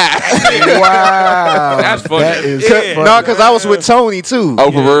 Yeah. Bah. Wow. That's funny. That is Yeah. funny. No, because I was with Tony too.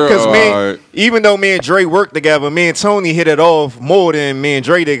 Oh, for real? Because Alright. even though me and Dre worked together, me and Tony hit it off more than me and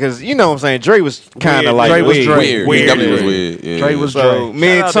Dre did. Because you know what I'm saying, Dre was kind of Weird. like Dre was weird. Dre. Weird. Weird. He definitely was weird. Yeah. Dre was So Dre. me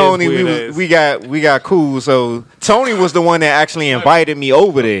and Shout out to Tony, his we weird was we got cool. So Tony was the one that actually invited me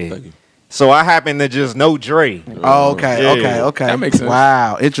over there. Thank you. So I happened to just know Dre. Oh, okay, Yeah. okay, okay. That makes sense.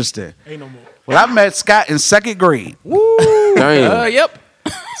 Wow, interesting. Ain't no more. Well, I met Scott in second grade. Damn. Yep.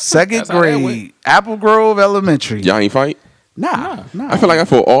 Second That's how that grade, went. Apple Grove Elementary. Y'all ain't fight? Nah. I feel like I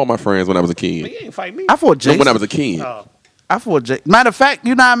fought all my friends when I was a kid. He ain't fight me. I fought Jason. When I was a kid. I fought Jason. Matter of fact,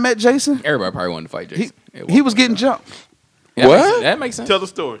 you know how I met Jason? Everybody probably wanted to fight Jason. He was getting jumped. Yeah, What? That makes sense. Tell the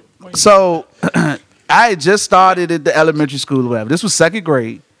story. So I had just started at the elementary school or whatever. This was second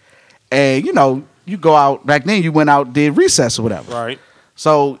grade. And, you know, you go out, back then you went out, did recess or whatever. Right.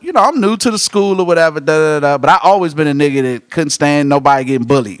 So, you know, I'm new to the school or whatever, but I always been a nigga that couldn't stand nobody getting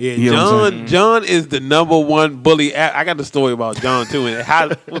bullied. Yeah, You know what I'm saying? John is the number one bully. I got the story about John too. In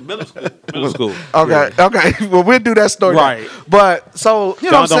middle school. Middle school. Okay. Well, we'll do that story. Right. But so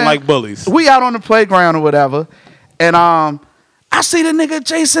you know, John what I'm don't saying? like bullies. We out on the playground or whatever, and I see the nigga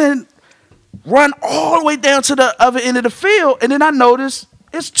Jason run all the way down to the other end of the field, and then I noticed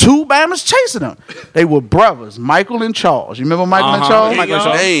it's two Bammers chasing him. They were brothers, Michael and Charles. You remember Michael and Charles? Michael and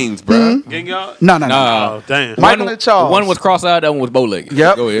Charles. Names, bro. Gang y'all? No. Oh damn. Michael and Charles. One was cross-eyed, the other one was bow-legged.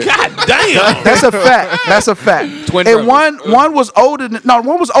 Yep. Go ahead. God damn. That's a fact. That's a fact. Twin and brothers. one was older than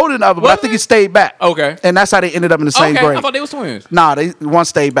one was older than the other, but I Was think it? he stayed back. Okay. And that's how they ended up in the same Okay, grade. I thought they was twins. Nah, one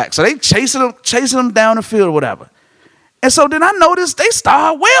stayed back. So they chasing him down the field or whatever. And so then I noticed they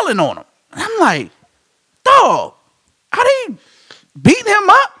started wailing on him. And I'm like, dog, are they beating him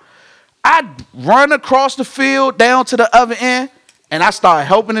up? I run across the field down to the other end, and I started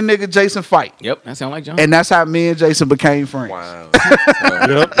helping the nigga Jason fight. Yep, that sound like John. And that's how me and Jason became friends. Wow.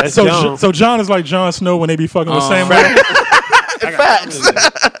 Yep, that's So, John. so John is like Jon Snow when they be fucking with Sam. Facts.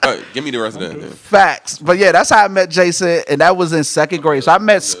 Give me the rest of that. Then. Facts. But yeah, that's how I met Jason, and that was in second grade. So I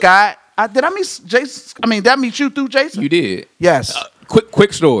met Scott. Did I meet Jason? Did I meet you through Jason? You did. Yes.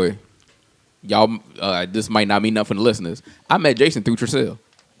 Quick story. Y'all, this might not mean nothing for the listeners. I met Jason through Tracell.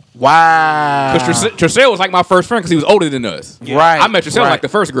 Wow. Because Tracell was like my first friend because he was older than us. Right. I met Tracell in right. like the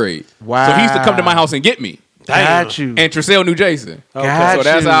first grade. Wow. So he used to come to my house and get me. Got you. And Tracell knew Jason. Got So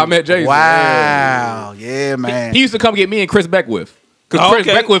that's you. how I met Jason. Wow. Yeah, man. He used to come get me and Chris Beckwith. Because Chris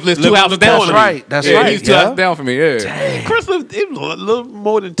Beckwith lives 2 houses down. That's right. That's Yeah, right. he's 2 houses down from me. Yeah, Chris lived it was a little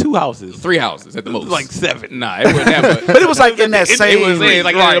more than 2 houses. 3 houses at the most. Like 7. Nah, it wasn't that much. But it was like in that same. It was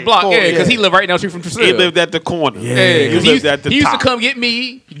like in the block. Yeah, because he lived right down the street from Tristan. He lived at the corner. Yeah, because he lived at the he used to top. come get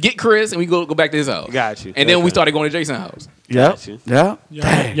me, get Chris, and we go back to his house. Got you. And then we Okay. started going to Jason's house. Yep. Gotcha.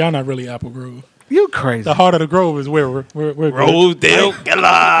 Yeah. Y'all not really Apple Grove. You crazy. The heart of the Grove is where we're good. Rosedale Killer.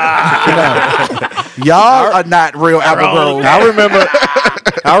 Y'all are not real Apple Grove.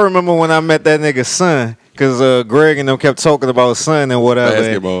 I remember when I met that nigga's son. Because Greg and them kept talking about son and whatever.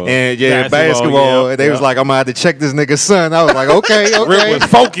 Basketball. And yeah, Basketball, basketball. yeah, And they was like, I'm going to have to check this nigga's son. I was like, okay. Rick was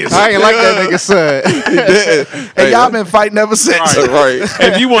focused. I ain't like that nigga's son. And y'all been fighting ever since. Right.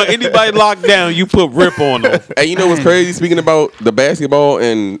 If you want anybody locked down, you put Rip on them. Hey, you know what's crazy? Speaking about the basketball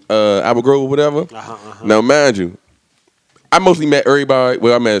and Apple Grove or whatever. Now, mind you, I mostly met everybody.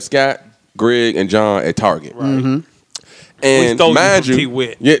 Well, I met Scott, Greg, and John at Target. Right. We And stole you mind from you,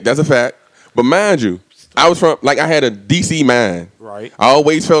 T-Wit. yeah, that's a fact. But mind you, I was from I had a DC mind. Right. I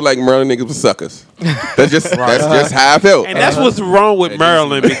always felt like Maryland niggas were suckers. That's just how I felt. And that's what's wrong with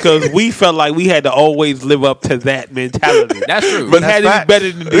Maryland because we felt like we had to always live up to that mentality. That's true. But But had to be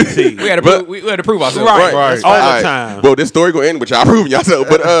better than DC. we had to prove ourselves. Right. Right. All the Alright. time. Well, this story gonna end with y'all proving yourself.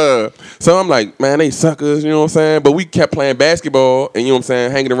 But so I'm like, man, they suckers, you know what I'm saying? But we kept playing basketball and you know what I'm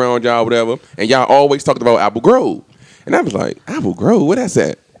saying, hanging around y'all, whatever. And y'all always talked about Apple Grove. And I was like, Apple Grove, where that's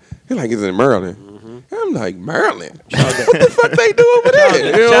at? They're like, it's in Maryland. I'm like, Maryland? What the fuck they do over there?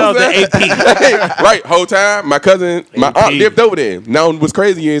 You know Shout what out I'm saying? to AP. Right, whole time, my cousin, my AP. aunt lived over there. Now, what's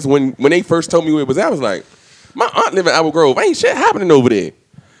crazy is when they first told me where it was, I was like, my aunt live in Apple Grove. Ain't shit happening over there.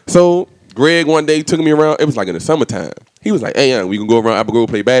 So Greg one day took me around. It was like in the summertime. He was like, hey, young, we can go around Apple Grove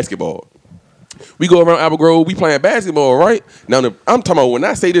play basketball. We go around Apple Grove, we playing basketball, right? Now, I'm talking about when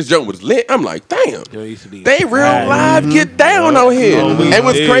I say this jump was lit, I'm like, damn, Yo, it used to be they real bad. live get down out here. Oh, we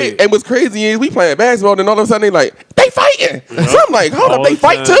And did. what's crazy is we playing basketball, then all of a sudden they like, they fighting. So I'm like, hold All up, they the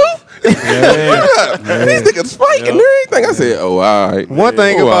fight time. too? These niggas fighting and everything. I said, oh, all right. One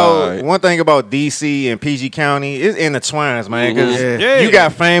thing Oh, about all right. one thing about DC and PG County, it intertwines, man. Because Yeah. you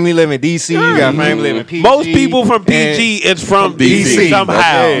got family living in DC, you got family living in PG. Most people from PG, it's from DC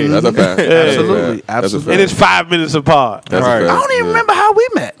somehow. Yeah. That's a fact. Absolutely. That's a fact. Absolutely. And it's 5 minutes apart. That's a Right. fact. I don't even Yeah. remember how we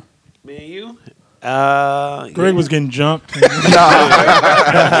met. Me and you? Greg was getting jumped. Nah,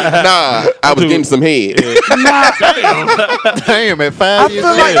 I was getting some head. Damn, at 5 I years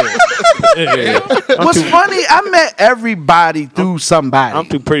feel like what's funny, I met everybody through somebody. I'm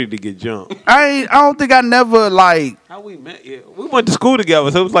too pretty to get jumped. I don't think I never like. How we met? Yeah. We went to school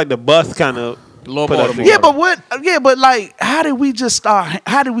together, so it was like the bus kind of Lord put us Baltimore. Yeah, but what? Yeah, but like, how did we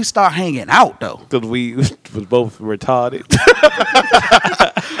start hanging out though? because we was both retarded.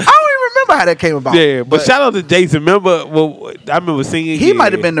 I don't even remember how that came about. Yeah, but shout out to Jason. Remember, well, I remember singing. He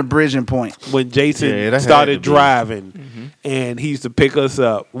might have been the bridging point. when Jason Yeah, that had to started be. driving, and he used to pick us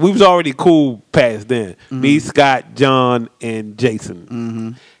up. We was already cool past then. Me, Scott, John, and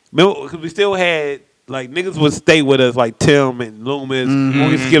Jason. Remember, 'cause we still had like niggas would stay with us, like Tim and Loomis. When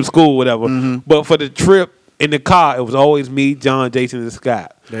we skip school, whatever. But for the trip in the car, it was always me, John, Jason, and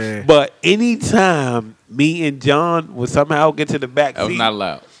Scott. Yeah. But anytime me and John would somehow get to the back That was seat, not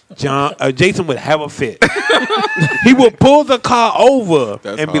allowed. Jason would have a fit. He would pull the car over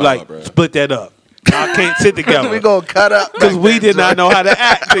That's and be hard, like, bro. "Split that up. I can't sit together." We gonna cut up because we did not know how to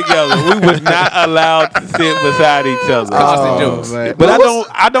act together. We was not allowed to sit beside each other. Constant jokes. man. But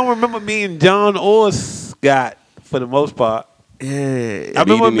I don't remember meeting John or Scott for the most part. Yeah. I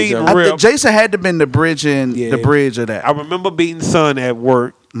remember Meeting each meeting other. Rip. Jason had to been the bridge Yeah. the bridge of that. I remember beating Son at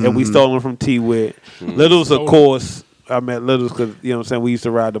work, and we stole him from T-Wit. Littles, of course. I met Littles because you know what I'm saying we used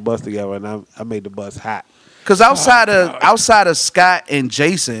to ride the bus together, and I made the bus hot. Because outside of Scott and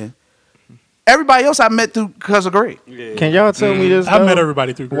Jason, everybody else I met through because of Greg. Can y'all tell me this? I met though?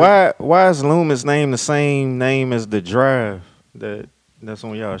 everybody through Greg. Why is Loomis name the same name as the drive that's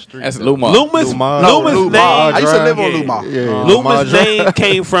on y'all street? That's though? Lumar. Loomis, Lumar. Loomis Lumar. name. I used to live on Yeah. Lumar. Yeah. Loomis' name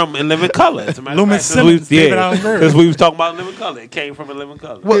came from In Living Color. As a matter of Loomis fact, 'cause we- Simmons, David Allen Greer. because we was talking about Living Color. It came from In Living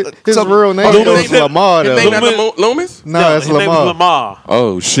Color. His So- real name Loomis- is Lamar His though. name not Loomis? No, it's his name was Lamar. Lamar.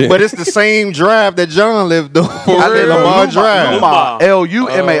 Oh, shit. But it's the same drive that John lived on. I live on Lamar Drive. Lamar.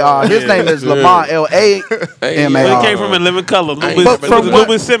 Lumar. His name is Lamar. Lamar. But it came from In Living Color. Loomis, But from what-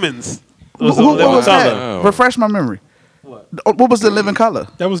 Loomis Simmons. Was Who in Living was Color. that? Refresh my memory. What was the living color?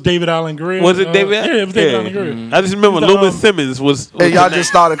 That was David Allen Greer. Was it David? Yeah, it was David Allen Greer. I just remember He's the, Loomis Simmons was And y'all just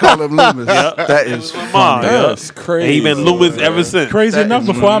started calling him Loomis. That it is was Lamar. That's And crazy. he been Loomis ever since. Crazy That enough, is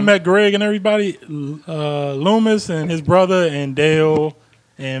before I met Greg and everybody, Loomis and his brother and Dale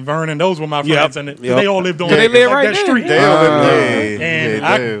and Vernon. Those were my friends, and Yep. they all lived on They that, live like right that there. street. They all And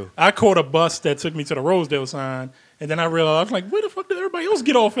yeah, I caught a bus that took me to the Rosedale sign, and then I realized I was like, where the fuck did everybody else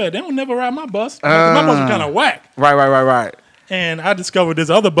get off at? They don't never ride my bus. My bus was kind of whack. Right. And I discovered this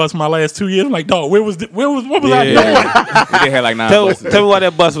other bus my last 2 years. I'm like, dog, what was I doing? They had like 9 Tell buses. me why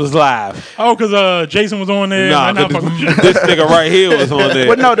that bus was live. Oh, because Jason was on there. Nah, and I fucking with you. this nigga right here was on there.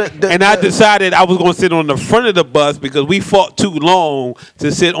 But no, and I decided I was going to sit on the front of the bus because we fought too long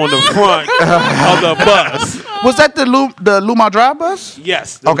to sit on the front of the bus. was that the Lumar Drive bus?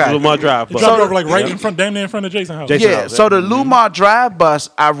 Yes. Okay. My drive bus. Dropped over like right in front, damn near in front of Jason's house. Jason- Yeah, house, so the Lumar Drive bus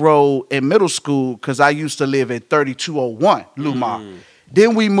I rode in middle school because I used to live at 3201 Lumar.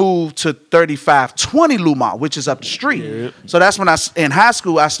 Then we moved to 3520 Lumar, which is up the street. So that's when in high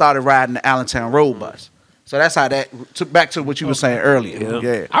school, I started riding the Allentown Road bus. So that's how that took back to what you were saying earlier.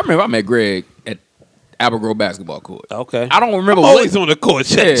 Yeah. I remember I met Greg at Abergrove basketball court. Okay. I don't remember I'm always what. on the court,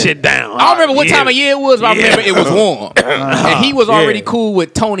 shut Yeah. shit down. I don't remember what time of year it was, but I remember it was warm. And he was already Yeah. cool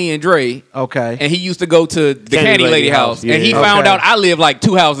with Tony and Dre. Okay. And he used to go to the Candy Lady house. Yeah. And he Okay. found out I lived like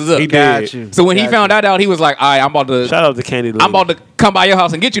 2 houses up. He Got did. you. So when he Got found that out, he was like, all right, I'm about to Candy Lady. I'm about to come by your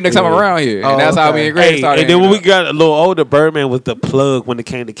house and get you next time I'm around here. And Oh, that's how okay. me and Greg Hey, started. and then when we hanging out. got a little older, Birdman was the plug when it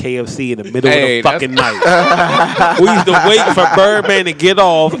came to KFC in the middle Hey, of the fucking night. We used to wait for Birdman to get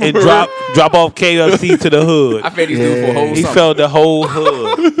off and drop off KFC to the hood. I fed these dudes for a whole He summer. felt the whole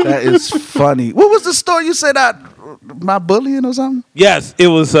hood. That is funny. What was the story you said my bullying or something? Yes, it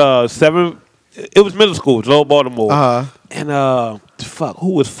was seven. It was middle school, Low Baltimore. And fuck,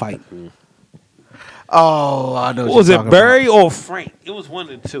 who was fighting? Oh, I know. What was it, Barry or Frank? It was one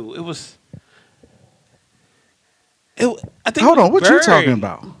of the two. It was. I think. Hold it was on, what you Barry. talking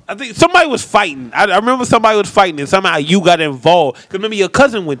about? I think somebody was fighting. I remember somebody was fighting, and somehow you got involved. Because remember your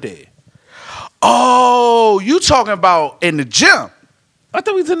cousin went there. Oh, you talking about in the gym? I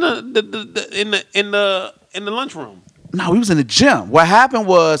thought he was in the lunchroom. No, he was in the gym. What happened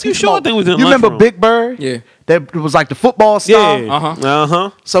was You sure I think it was in the you remember lunchroom? Big Bird? Yeah. That was like the football star. Yeah.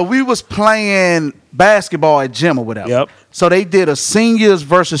 Uh-huh. So we was playing basketball at gym or whatever. Yep. So they did a seniors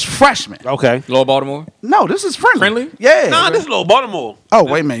versus freshmen. Okay. Lower Baltimore. No, this is friendly. Friendly? Yeah. Nah, this is Low Baltimore. Oh,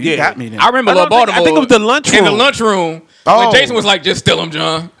 wait a minute. You Yeah. got me then. I remember I Lower don't think- Baltimore. I think it was the lunchroom. In the lunchroom. Oh. When Jason was like, just steal him,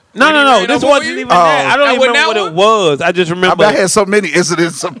 John. No. Ran This over wasn't you? even that. I don't That even wasn't remember that what it was. I just I remember. mean, I had so many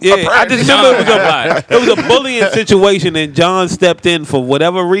incidents. Yeah, I just remember John. it was a bullying situation, and John stepped in for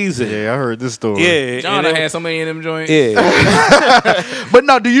whatever reason. Yeah, I heard this story. Yeah, John and had so many of them joints. yeah. But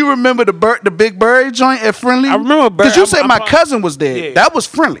no, do you remember the Big Bird joint at Friendly? I remember Bird. Because you said I'm my probably- cousin was there. Yeah. That was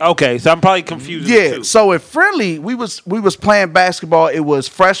Friendly. Okay, so I'm probably confused. Yeah. So at Friendly, we was playing basketball. It was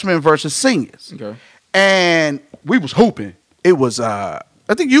freshmen versus seniors. Okay. And we was hooping. It was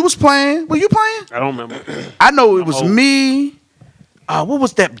I think you was playing. Were you playing? I don't remember. I know it was old. me. What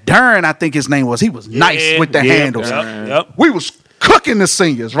was that? Darren, I think his name was. He was nice with the handles. Yep. We was cooking the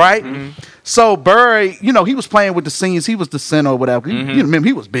seniors, right? So Burry, he was playing with the seniors. He was the center or whatever. You remember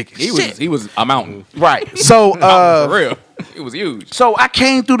he was big as shit. He was a mountain. Right. So For real. It was huge. so I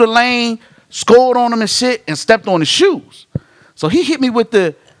came through the lane, scored on him and shit, and stepped on his shoes. So he hit me with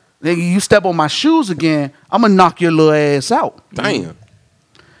the, nigga, you step on my shoes again, I'm gonna knock your little ass out. Damn.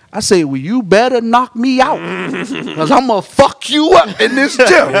 I said, well, you better knock me out, because I'm gonna fuck you up in this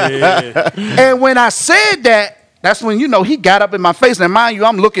gym. And when I said that, that's when, he got up in my face. And mind you,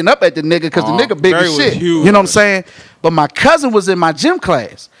 I'm looking up at the nigga because the nigga big Barry as was shit. huge. You know what I'm saying? But my cousin was in my gym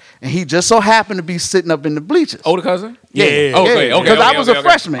class, and he just so happened to be sitting up in the bleachers. Older cousin? Yeah. Okay. Because I was a okay.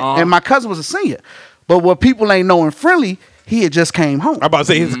 freshman, and my cousin was a senior. But what people ain't knowing Friendly, he had just came home. I'm about to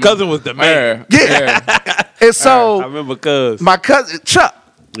say his cousin was the man. Yeah. And so I remember cuz. my cousin Chuck,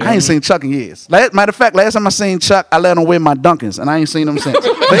 I ain't seen Chuck in years. Matter of fact, last time I seen Chuck, I let him wear my Dunkins, and I ain't seen him since.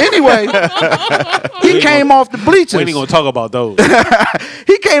 But anyway, he came off the bleachers. We ain't gonna talk about those.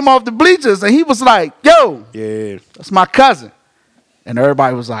 He came off the bleachers, and he was like, "Yo, Yeah. that's my cousin," and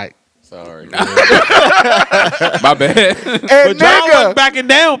everybody was like, Sorry. My bad. "And But John nigga." wasn't backing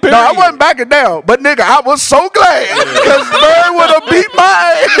down, period. No, I wasn't backing down, but nigga, I was so glad because Bird would have beat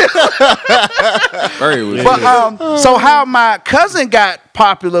my ass. Very was. But so how my cousin got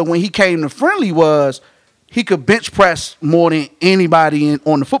popular when he came to Friendly was he could bench press more than anybody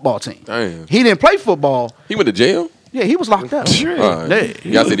on the football team. Damn. He didn't play football. He went to jail? Yeah, he was locked up. All right.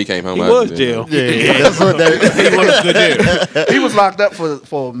 Y'all said he came home. He after was that. jail. That's what that. He was locked up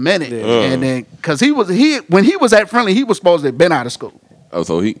for a minute, and then because when he was at Friendly, he was supposed to have been out of school. Oh,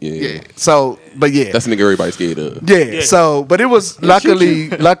 so he, yeah. So, but yeah, That's the nigga everybody scared of. yeah. So, but it was luckily,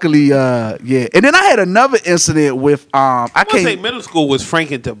 yeah. And then I had another incident with I I would say can't. middle school was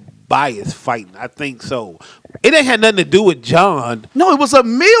franking to Tobias fighting. I think so. It ain't had nothing to do with John. No, it was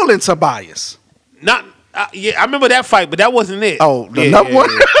Emil and Tobias. Not. Yeah, I remember that fight, but that wasn't it. Oh, the yeah, another one.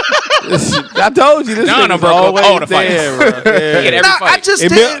 I told you this John nigga's broke up always all the fights. there, bro. Yeah. Get every Nah, I fight. just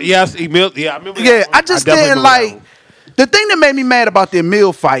Emil, didn't. yes, Emil. Yeah, I remember. Yeah, that one. I just definitely didn't remember that like. one. The thing that made me mad about the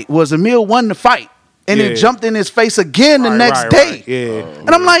Emil fight was Emil won the fight and then Yeah. jumped in his face again the Right, next right, day. right. Yeah. And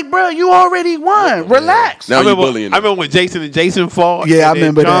I'm like, bro, you already won. Relax. Now I you remember, bullying. I remember when Jason and Jason fought. Yeah, I and then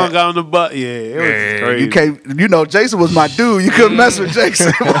remember John that. got on the butt. Yeah, it was crazy. You can't, you know, Jason was my dude. You couldn't mess with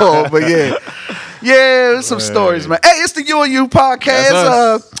Jason. Oh, but yeah. Yeah, there's some stories, man. Hey, it's the You and You podcast. That's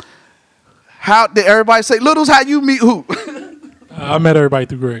us. How did everybody say, Littles, how you meet who? I met everybody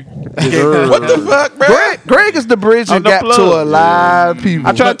through Greg. What the fuck, bro? Greg is the bridge On and the gap to plug. a lot of people.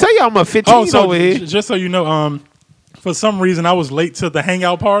 I try to tell you, I'm a 15 Oh, so over here. just so you know, for some reason I was late to the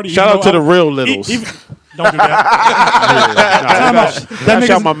hangout party. Shout even out to though the I- real Littles. Don't do that. Time out. Shout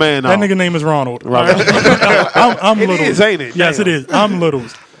nigga's- my man That out. nigga name is Ronald. Right. I'm It Littles. is, ain't it? Yes, Damn. it is. I'm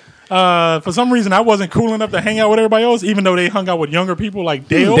Littles. For some reason, I wasn't cool enough to hang out with everybody else, even though they hung out with younger people like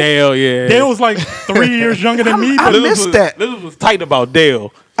Dale. Dale, yeah. Dale was like 3 years younger than me. I But missed that. Littles was tight about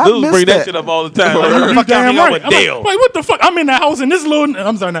Dale. I Littles missed bring that that. shit up all the time. Like, you what the fuck y'all damn hang out right. with I'm like, Dale? wait, what the fuck? I'm in the house and this little.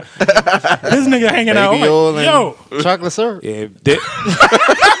 I'm sorry, not, this nigga hanging out. I'm Baby oil like, and yo, chocolate syrup. Yeah,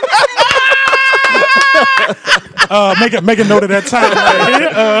 make a note of that time right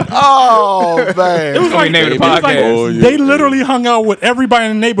here. Oh, man. It was like, name of the it was like podcast. Oh, yeah. they literally hung out with everybody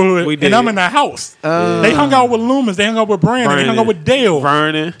in the neighborhood, We and did. I'm in the house. They hung out with Loomis, they hung out with Brandon, they hung out with Dale,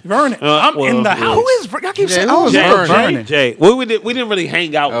 Vernon. Vernon. I'm in the house. Who is, I keep saying, who oh, was Jay. Vernon? Vernon. Jay. We didn't really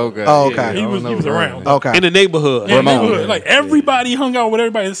hang out Okay. Oh, okay. He was around. Okay. in the neighborhood. In the Ramon. neighborhood. Like everybody hung out with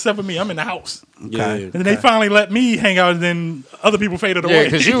everybody except for me. I'm in the house. Yeah. And then they finally let me hang out, and then other people faded Yeah, away.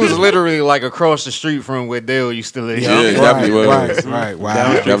 because you was literally like across the street from where Dale used to live. Yeah, it definitely was. Right. Wow.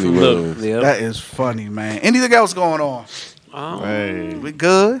 Definitely was. Yeah. That is funny, man. Anything else going on? Hey, We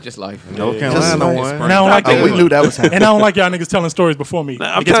good? Just life. North Just Carolina like- one. And I don't like Oh, that. we knew that was happening. And I don't like y'all niggas telling stories before me.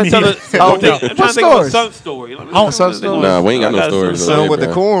 I'm It gets trying me to tell heated. it. Oh, I'm trying to what think of stories? a son story. Son story? Nah, we ain't got I no got stories. some though. Son Yeah, with the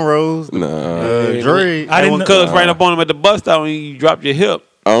bro. cornrows. Nah. Dre. I And when didn't. Cuz ran up on him at the bus stop and you dropped your hip.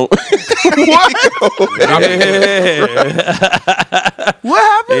 Oh. What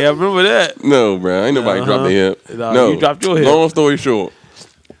happened? Yeah, I remember that. No, bro. Ain't nobody dropped their hip. Nah, No. you dropped your hip. Long story short,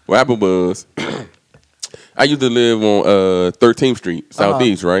 what happened was I used to live on 13th Street,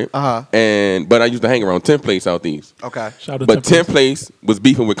 Southeast, right? Uh-huh. But I used to hang around 10th Place Southeast. Okay. Shout out to But 10th Temple. Place was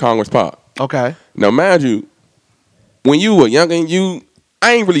beefing with Congress Pop. Okay. Now, mind you, when you were younger,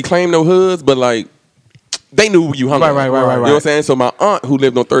 I ain't really claim no hoods, but like, they knew where you hung out. Right. You know what I'm saying? So my aunt, who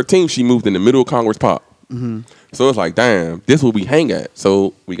lived on 13th, she moved in the middle of Congress Park. So it's like, damn, this where we hang at.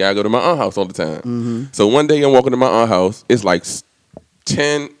 So we gotta go to my aunt's house all the time. So one day I'm walking to my aunt's house. It's like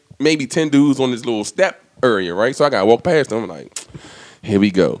 10 dudes on this little step area, right? So I gotta walk past them. I'm like, here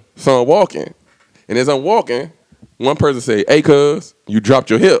we go. So I'm walking, and as I'm walking, one person say, "Hey, cuz, you dropped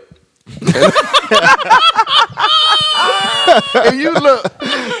your hip." And you look,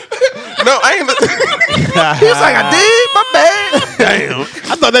 No, I ain't. he's like, I did, my bad. Damn.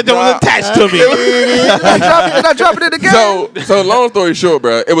 I thought that was attached to me. I drop it in the game. So long story short,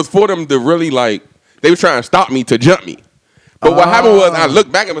 bro, it was for them to really like they was trying to stop me to jump me. But what happened was I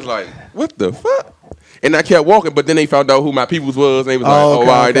looked back and was like, what the fuck? And I kept walking, but then they found out who my peoples was, and they was like, Oh, okay,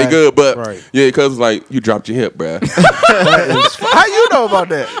 all right, they okay. good. But Right. yeah, cuz like, you dropped your hip, bruh. How you know about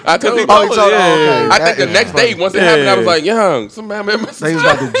that? I told you. Oh, he told- okay. I That think the is next day, once it happened, I was like, young, somebody They was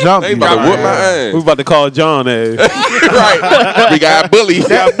about to jump They you. about to whoop my We ass. about to call John ass. Right. We got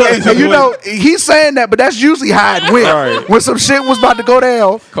bullied. And you know, he's saying that, but that's usually how it went. Right. When some shit was about to go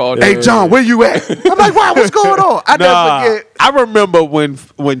down, Called hey, John, where you at? I'm like, wow, what's going on? I Nah, never forget. I remember when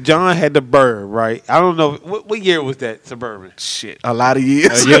John had the bird, right? I don't know what year was that Suburban. Shit, a lot of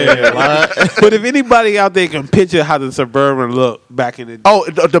years. But if anybody out there can picture how the Suburban looked back in the day, Oh,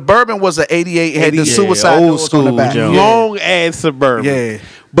 the Bourbon was an 88. It had the 88, suicide old doors on the school back. jump. long ass Suburban. Yeah.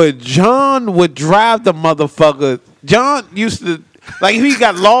 But John would drive the motherfucker. John used to, like, if he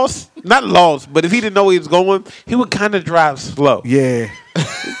got lost, not lost, but if he didn't know where he was going, he would kind of drive slow. Yeah.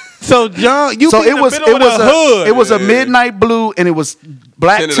 So John, So it was hood. it was a midnight blue and it was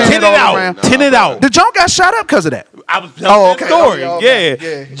black Tinted tinted Tinted all around. out. Tinted out. The junk got shot up because of that. I was telling Oh, that okay. story. Okay,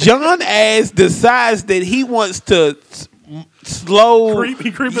 Yeah. yeah. John Ass decides that he wants to slow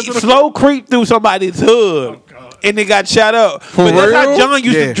He creeped into the- slow creep through somebody's hood. And they got shot up. But that's how real? John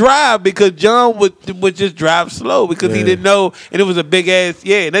used Yeah. to drive, because John would just drive slow because he didn't know, and it was a big ass,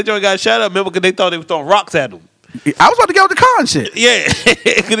 and that joint got shot up, remember, because they thought they was throwing rocks at him. I was about to get with the car and shit. Yeah,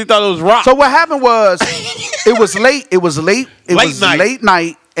 because he thought it was rocks. So what happened was, it was late. It was late. It Late was night. late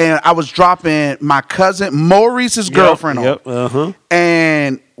night. and I was dropping my cousin Maurice's girlfriend off.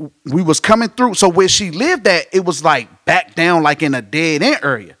 And we was coming through. So where she lived at, it was like back down, like in a dead end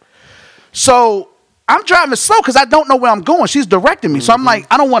area. So I'm driving slow because I don't know where I'm going. She's directing me. So I'm like,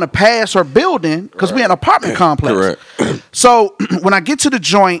 I don't want to pass her building because we're in an apartment complex. Correct. So when I get to the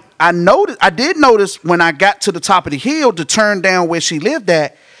joint, I did notice when I got to the top of the hill to turn down where she lived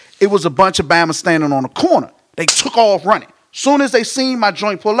at, it was a bunch of Bama standing on the corner. They took off running. Soon as they seen my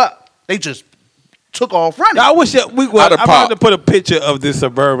joint pull up, they just took off running. I wish I'm about to put a picture of this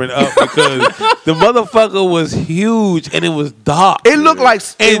Suburban up because the motherfucker was huge and it was dark. It looked like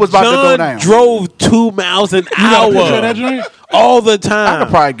it was about to go down. Drove 2 miles an hour that joint? all the I time. could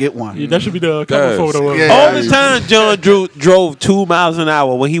probably get one. Yeah, that should be the cover photo of Yeah. All the time, John drove 2 miles an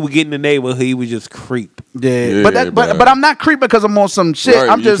hour. When he would get in the neighborhood, he would just creep. Yeah, but I'm not creeping because I'm on some shit. Right,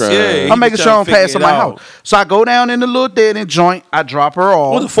 I'm you just trying- I'm making you sure I'm trying to passing figure my it house. out. So I go down in the little dead end joint. I drop her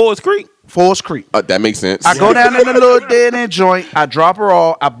Was it off. Forest Creek? Forest Creek. That makes sense. I go down in the little dead end joint. I drop her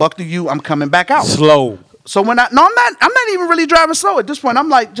off. I buck the U. I'm coming back out. Slow. So when I'm not even really driving slow at this point. I'm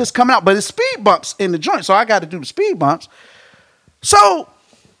like just coming out, but it's speed bumps in the joint, so I got to do the speed bumps. So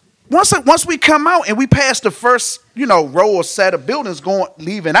once we come out and we pass the first row or set of buildings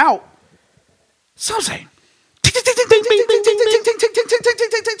leaving out, so I'm saying,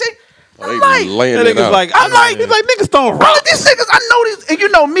 Oh, they laying That it nigga's out. like, he's like, niggas throwing bro, rocks. these niggas, I know these, and you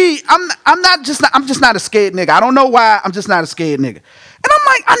know me, I'm just not a scared nigga. I don't know why, I'm just not a scared nigga. And I'm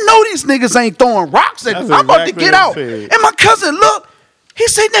like, I know these niggas ain't throwing rocks at me. That's I'm about to exactly get what I out. said. And my cousin, look, he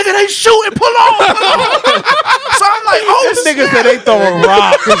said, nigga, they shooting, pull on. So I'm like, oh, This nigga snap. said they throwing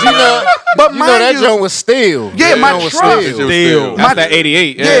rocks. But You know mind that you, joint was steel. Yeah, my joint was truck. steel. Still. That's that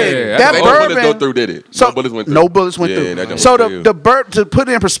 88. Yeah, Yeah, that No bourbon. bullets go through, did it? So No bullets went through. No bullets went Yeah, through. that joint So was steel. to put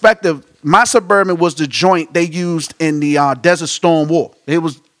it in perspective, my Suburban was the joint they used in the Desert Storm War. They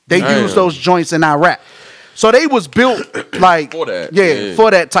Damn. used those joints in Iraq. So they was built like For that, yeah, yeah. for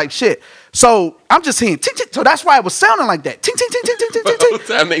that type shit. So I'm just hearing ting, ting, so that's why it was sounding like that. Ting ting ting ting ting ting ting. The whole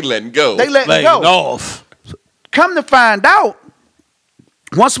ting. time they letting go. They let Like, it go. off. Come to find out,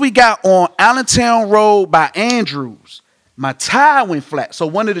 once we got on Allentown Road by Andrews, my tire went flat. So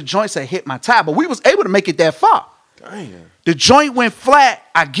one of the joints had hit my tire, but we was able to make it that far. Damn. The joint went flat.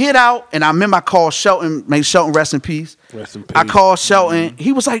 I get out, and I remember I called Shelton. May Shelton rest in peace. Rest in I peace. called Shelton.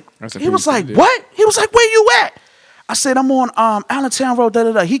 He was like, Rest in he was peace, like, dude. what? He was like, where you at? I said, I'm on Allentown Road. Da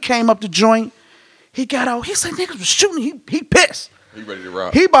da da. He came up the joint. He got out. He said, niggas was shooting. He pissed. He ready to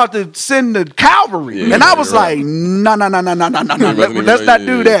rock. He about to send the cavalry. Yeah, and I he was ready like, no. wasn't even Let's ready, not yeah,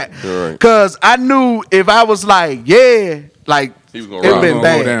 do yeah. that. You're right. Because I knew if I was like, yeah, like, He was it gonna would rock. been Gonna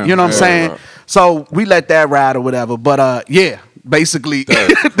bad. go down. You know what I'm Yeah, saying? right. So we let that ride or whatever. But yeah, basically,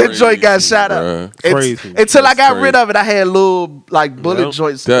 That's the joint got crazy, shot up. bruh. It's- Crazy. Until I That's got crazy. rid of it, I had little like bullet Yep.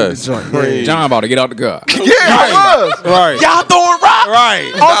 joints That's in the joint. crazy. John about to get out the car. Yeah, I was. Right. Y'all throwing rocks.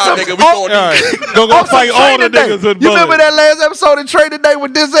 Right. Nah, Awesome. nigga, we going Right. Go On some fight all the Training Day. niggas with You remember bullets. that last episode of Training Day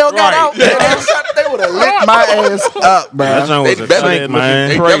when Denzel got Right. out? They would have lit my ass up, bro. That joint They was a definitely, tank, man.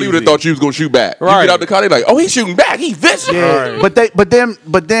 they definitely would have thought you was gonna shoot back. You Right. get out the car, they like, oh, he's shooting back. He's vicious. Yeah, Right. but then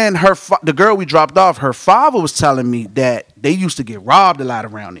the girl we dropped off, her father was telling me that they used to get robbed a lot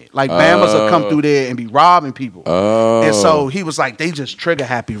around it. Like Bamas would come through there and be robbing people. Oh. And so he was like, they just trigger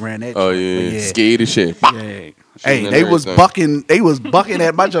happy ran that. Oh joint. yeah, But scared as shit. yeah. Hey, and they was everything. bucking. They was bucking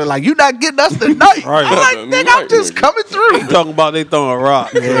at my joint. Like, you not getting us tonight. Right. I'm like, nigga, I'm just coming through. Talking about they throwing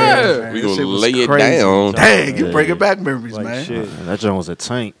rocks. Yeah, We that gonna shit was lay it crazy. down. Dang, you bringing back memories, Like man. shit. That joint was a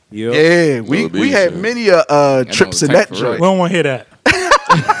tank. Yep. Yeah, we Little had beach, many trips was in tight that for joint. We don't want to hear that.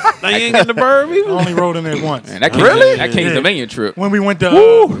 Now you ain't getting the bird I either. only rode in there once. Man, that came, Really? That Pennsylvania trip. When we went to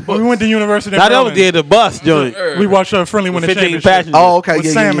University of Now that was Maryland, the bus joint. we watched Friendly Win the 15 Championship. passengers. Oh, okay, With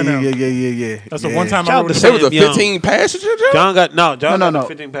yeah, Sam yeah, and yeah, them. yeah. That's the Yeah. one time Shout I out rode to in There was a Sam Young. 15 passenger job. John got John No. got the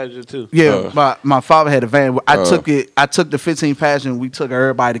 15 passengers too. Yeah, my father had a van. I took the 15 passenger. We took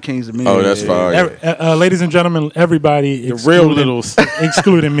everybody to Kings Dominion. Oh, that's fine. ladies and gentlemen, everybody, The real littles.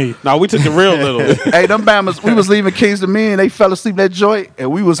 excluding me. No, we took the real littles. Hey, them Bamas, we was leaving Kings Dominion. They fell asleep in that joint,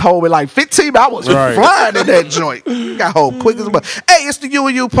 and we was home with like 15. I was flying in that joint. Got home quick as well. Hey, it's the You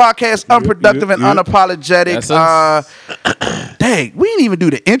and You podcast, unproductive and unapologetic. That's us. Dang, we didn't even do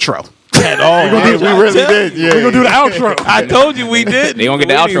the intro. at all. We really did. Yeah. We're gonna do the outro. I told you we did. They gonna get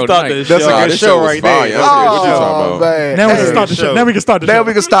the outro tonight. That's a Nah, good this show was right fire. there. I don't care what you talking Oh about. man. Now we Hey. can start the show. Now we can start the Now show.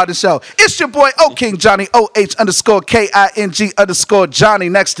 we can start the show. It's your boy O King Johnny OH_KING_ Johnny.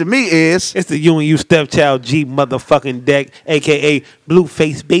 Next to me is It's the you and you stepchild G motherfucking deck, aka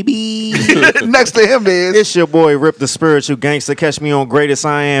Blueface baby. next to him is It's your boy Rip the Spiritual Gangster. Catch me on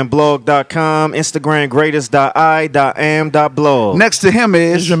greatestiamblog.com, Instagram greatest.i.am.blog. next to him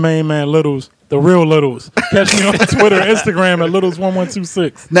It's is your main man, Littles, the real Littles. Catch me on Twitter, Instagram at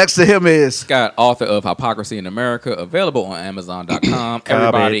Littles1126. next to him is Scott, author of Hypocrisy in America, available on Amazon.com.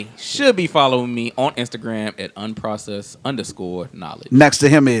 Everybody should be following me on Instagram at unprocessed_knowledge. next to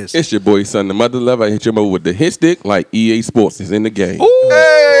him is It's your boy, son, the mother lover. I hit you over with the hit stick like EA Sports is in the game.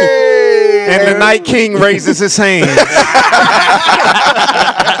 Hey! And the Night King raises his hand.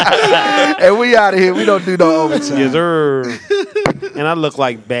 And we out of here. We don't do no overtime. Yes, sir. And I look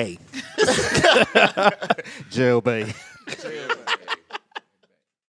like Bay. Jail Bay.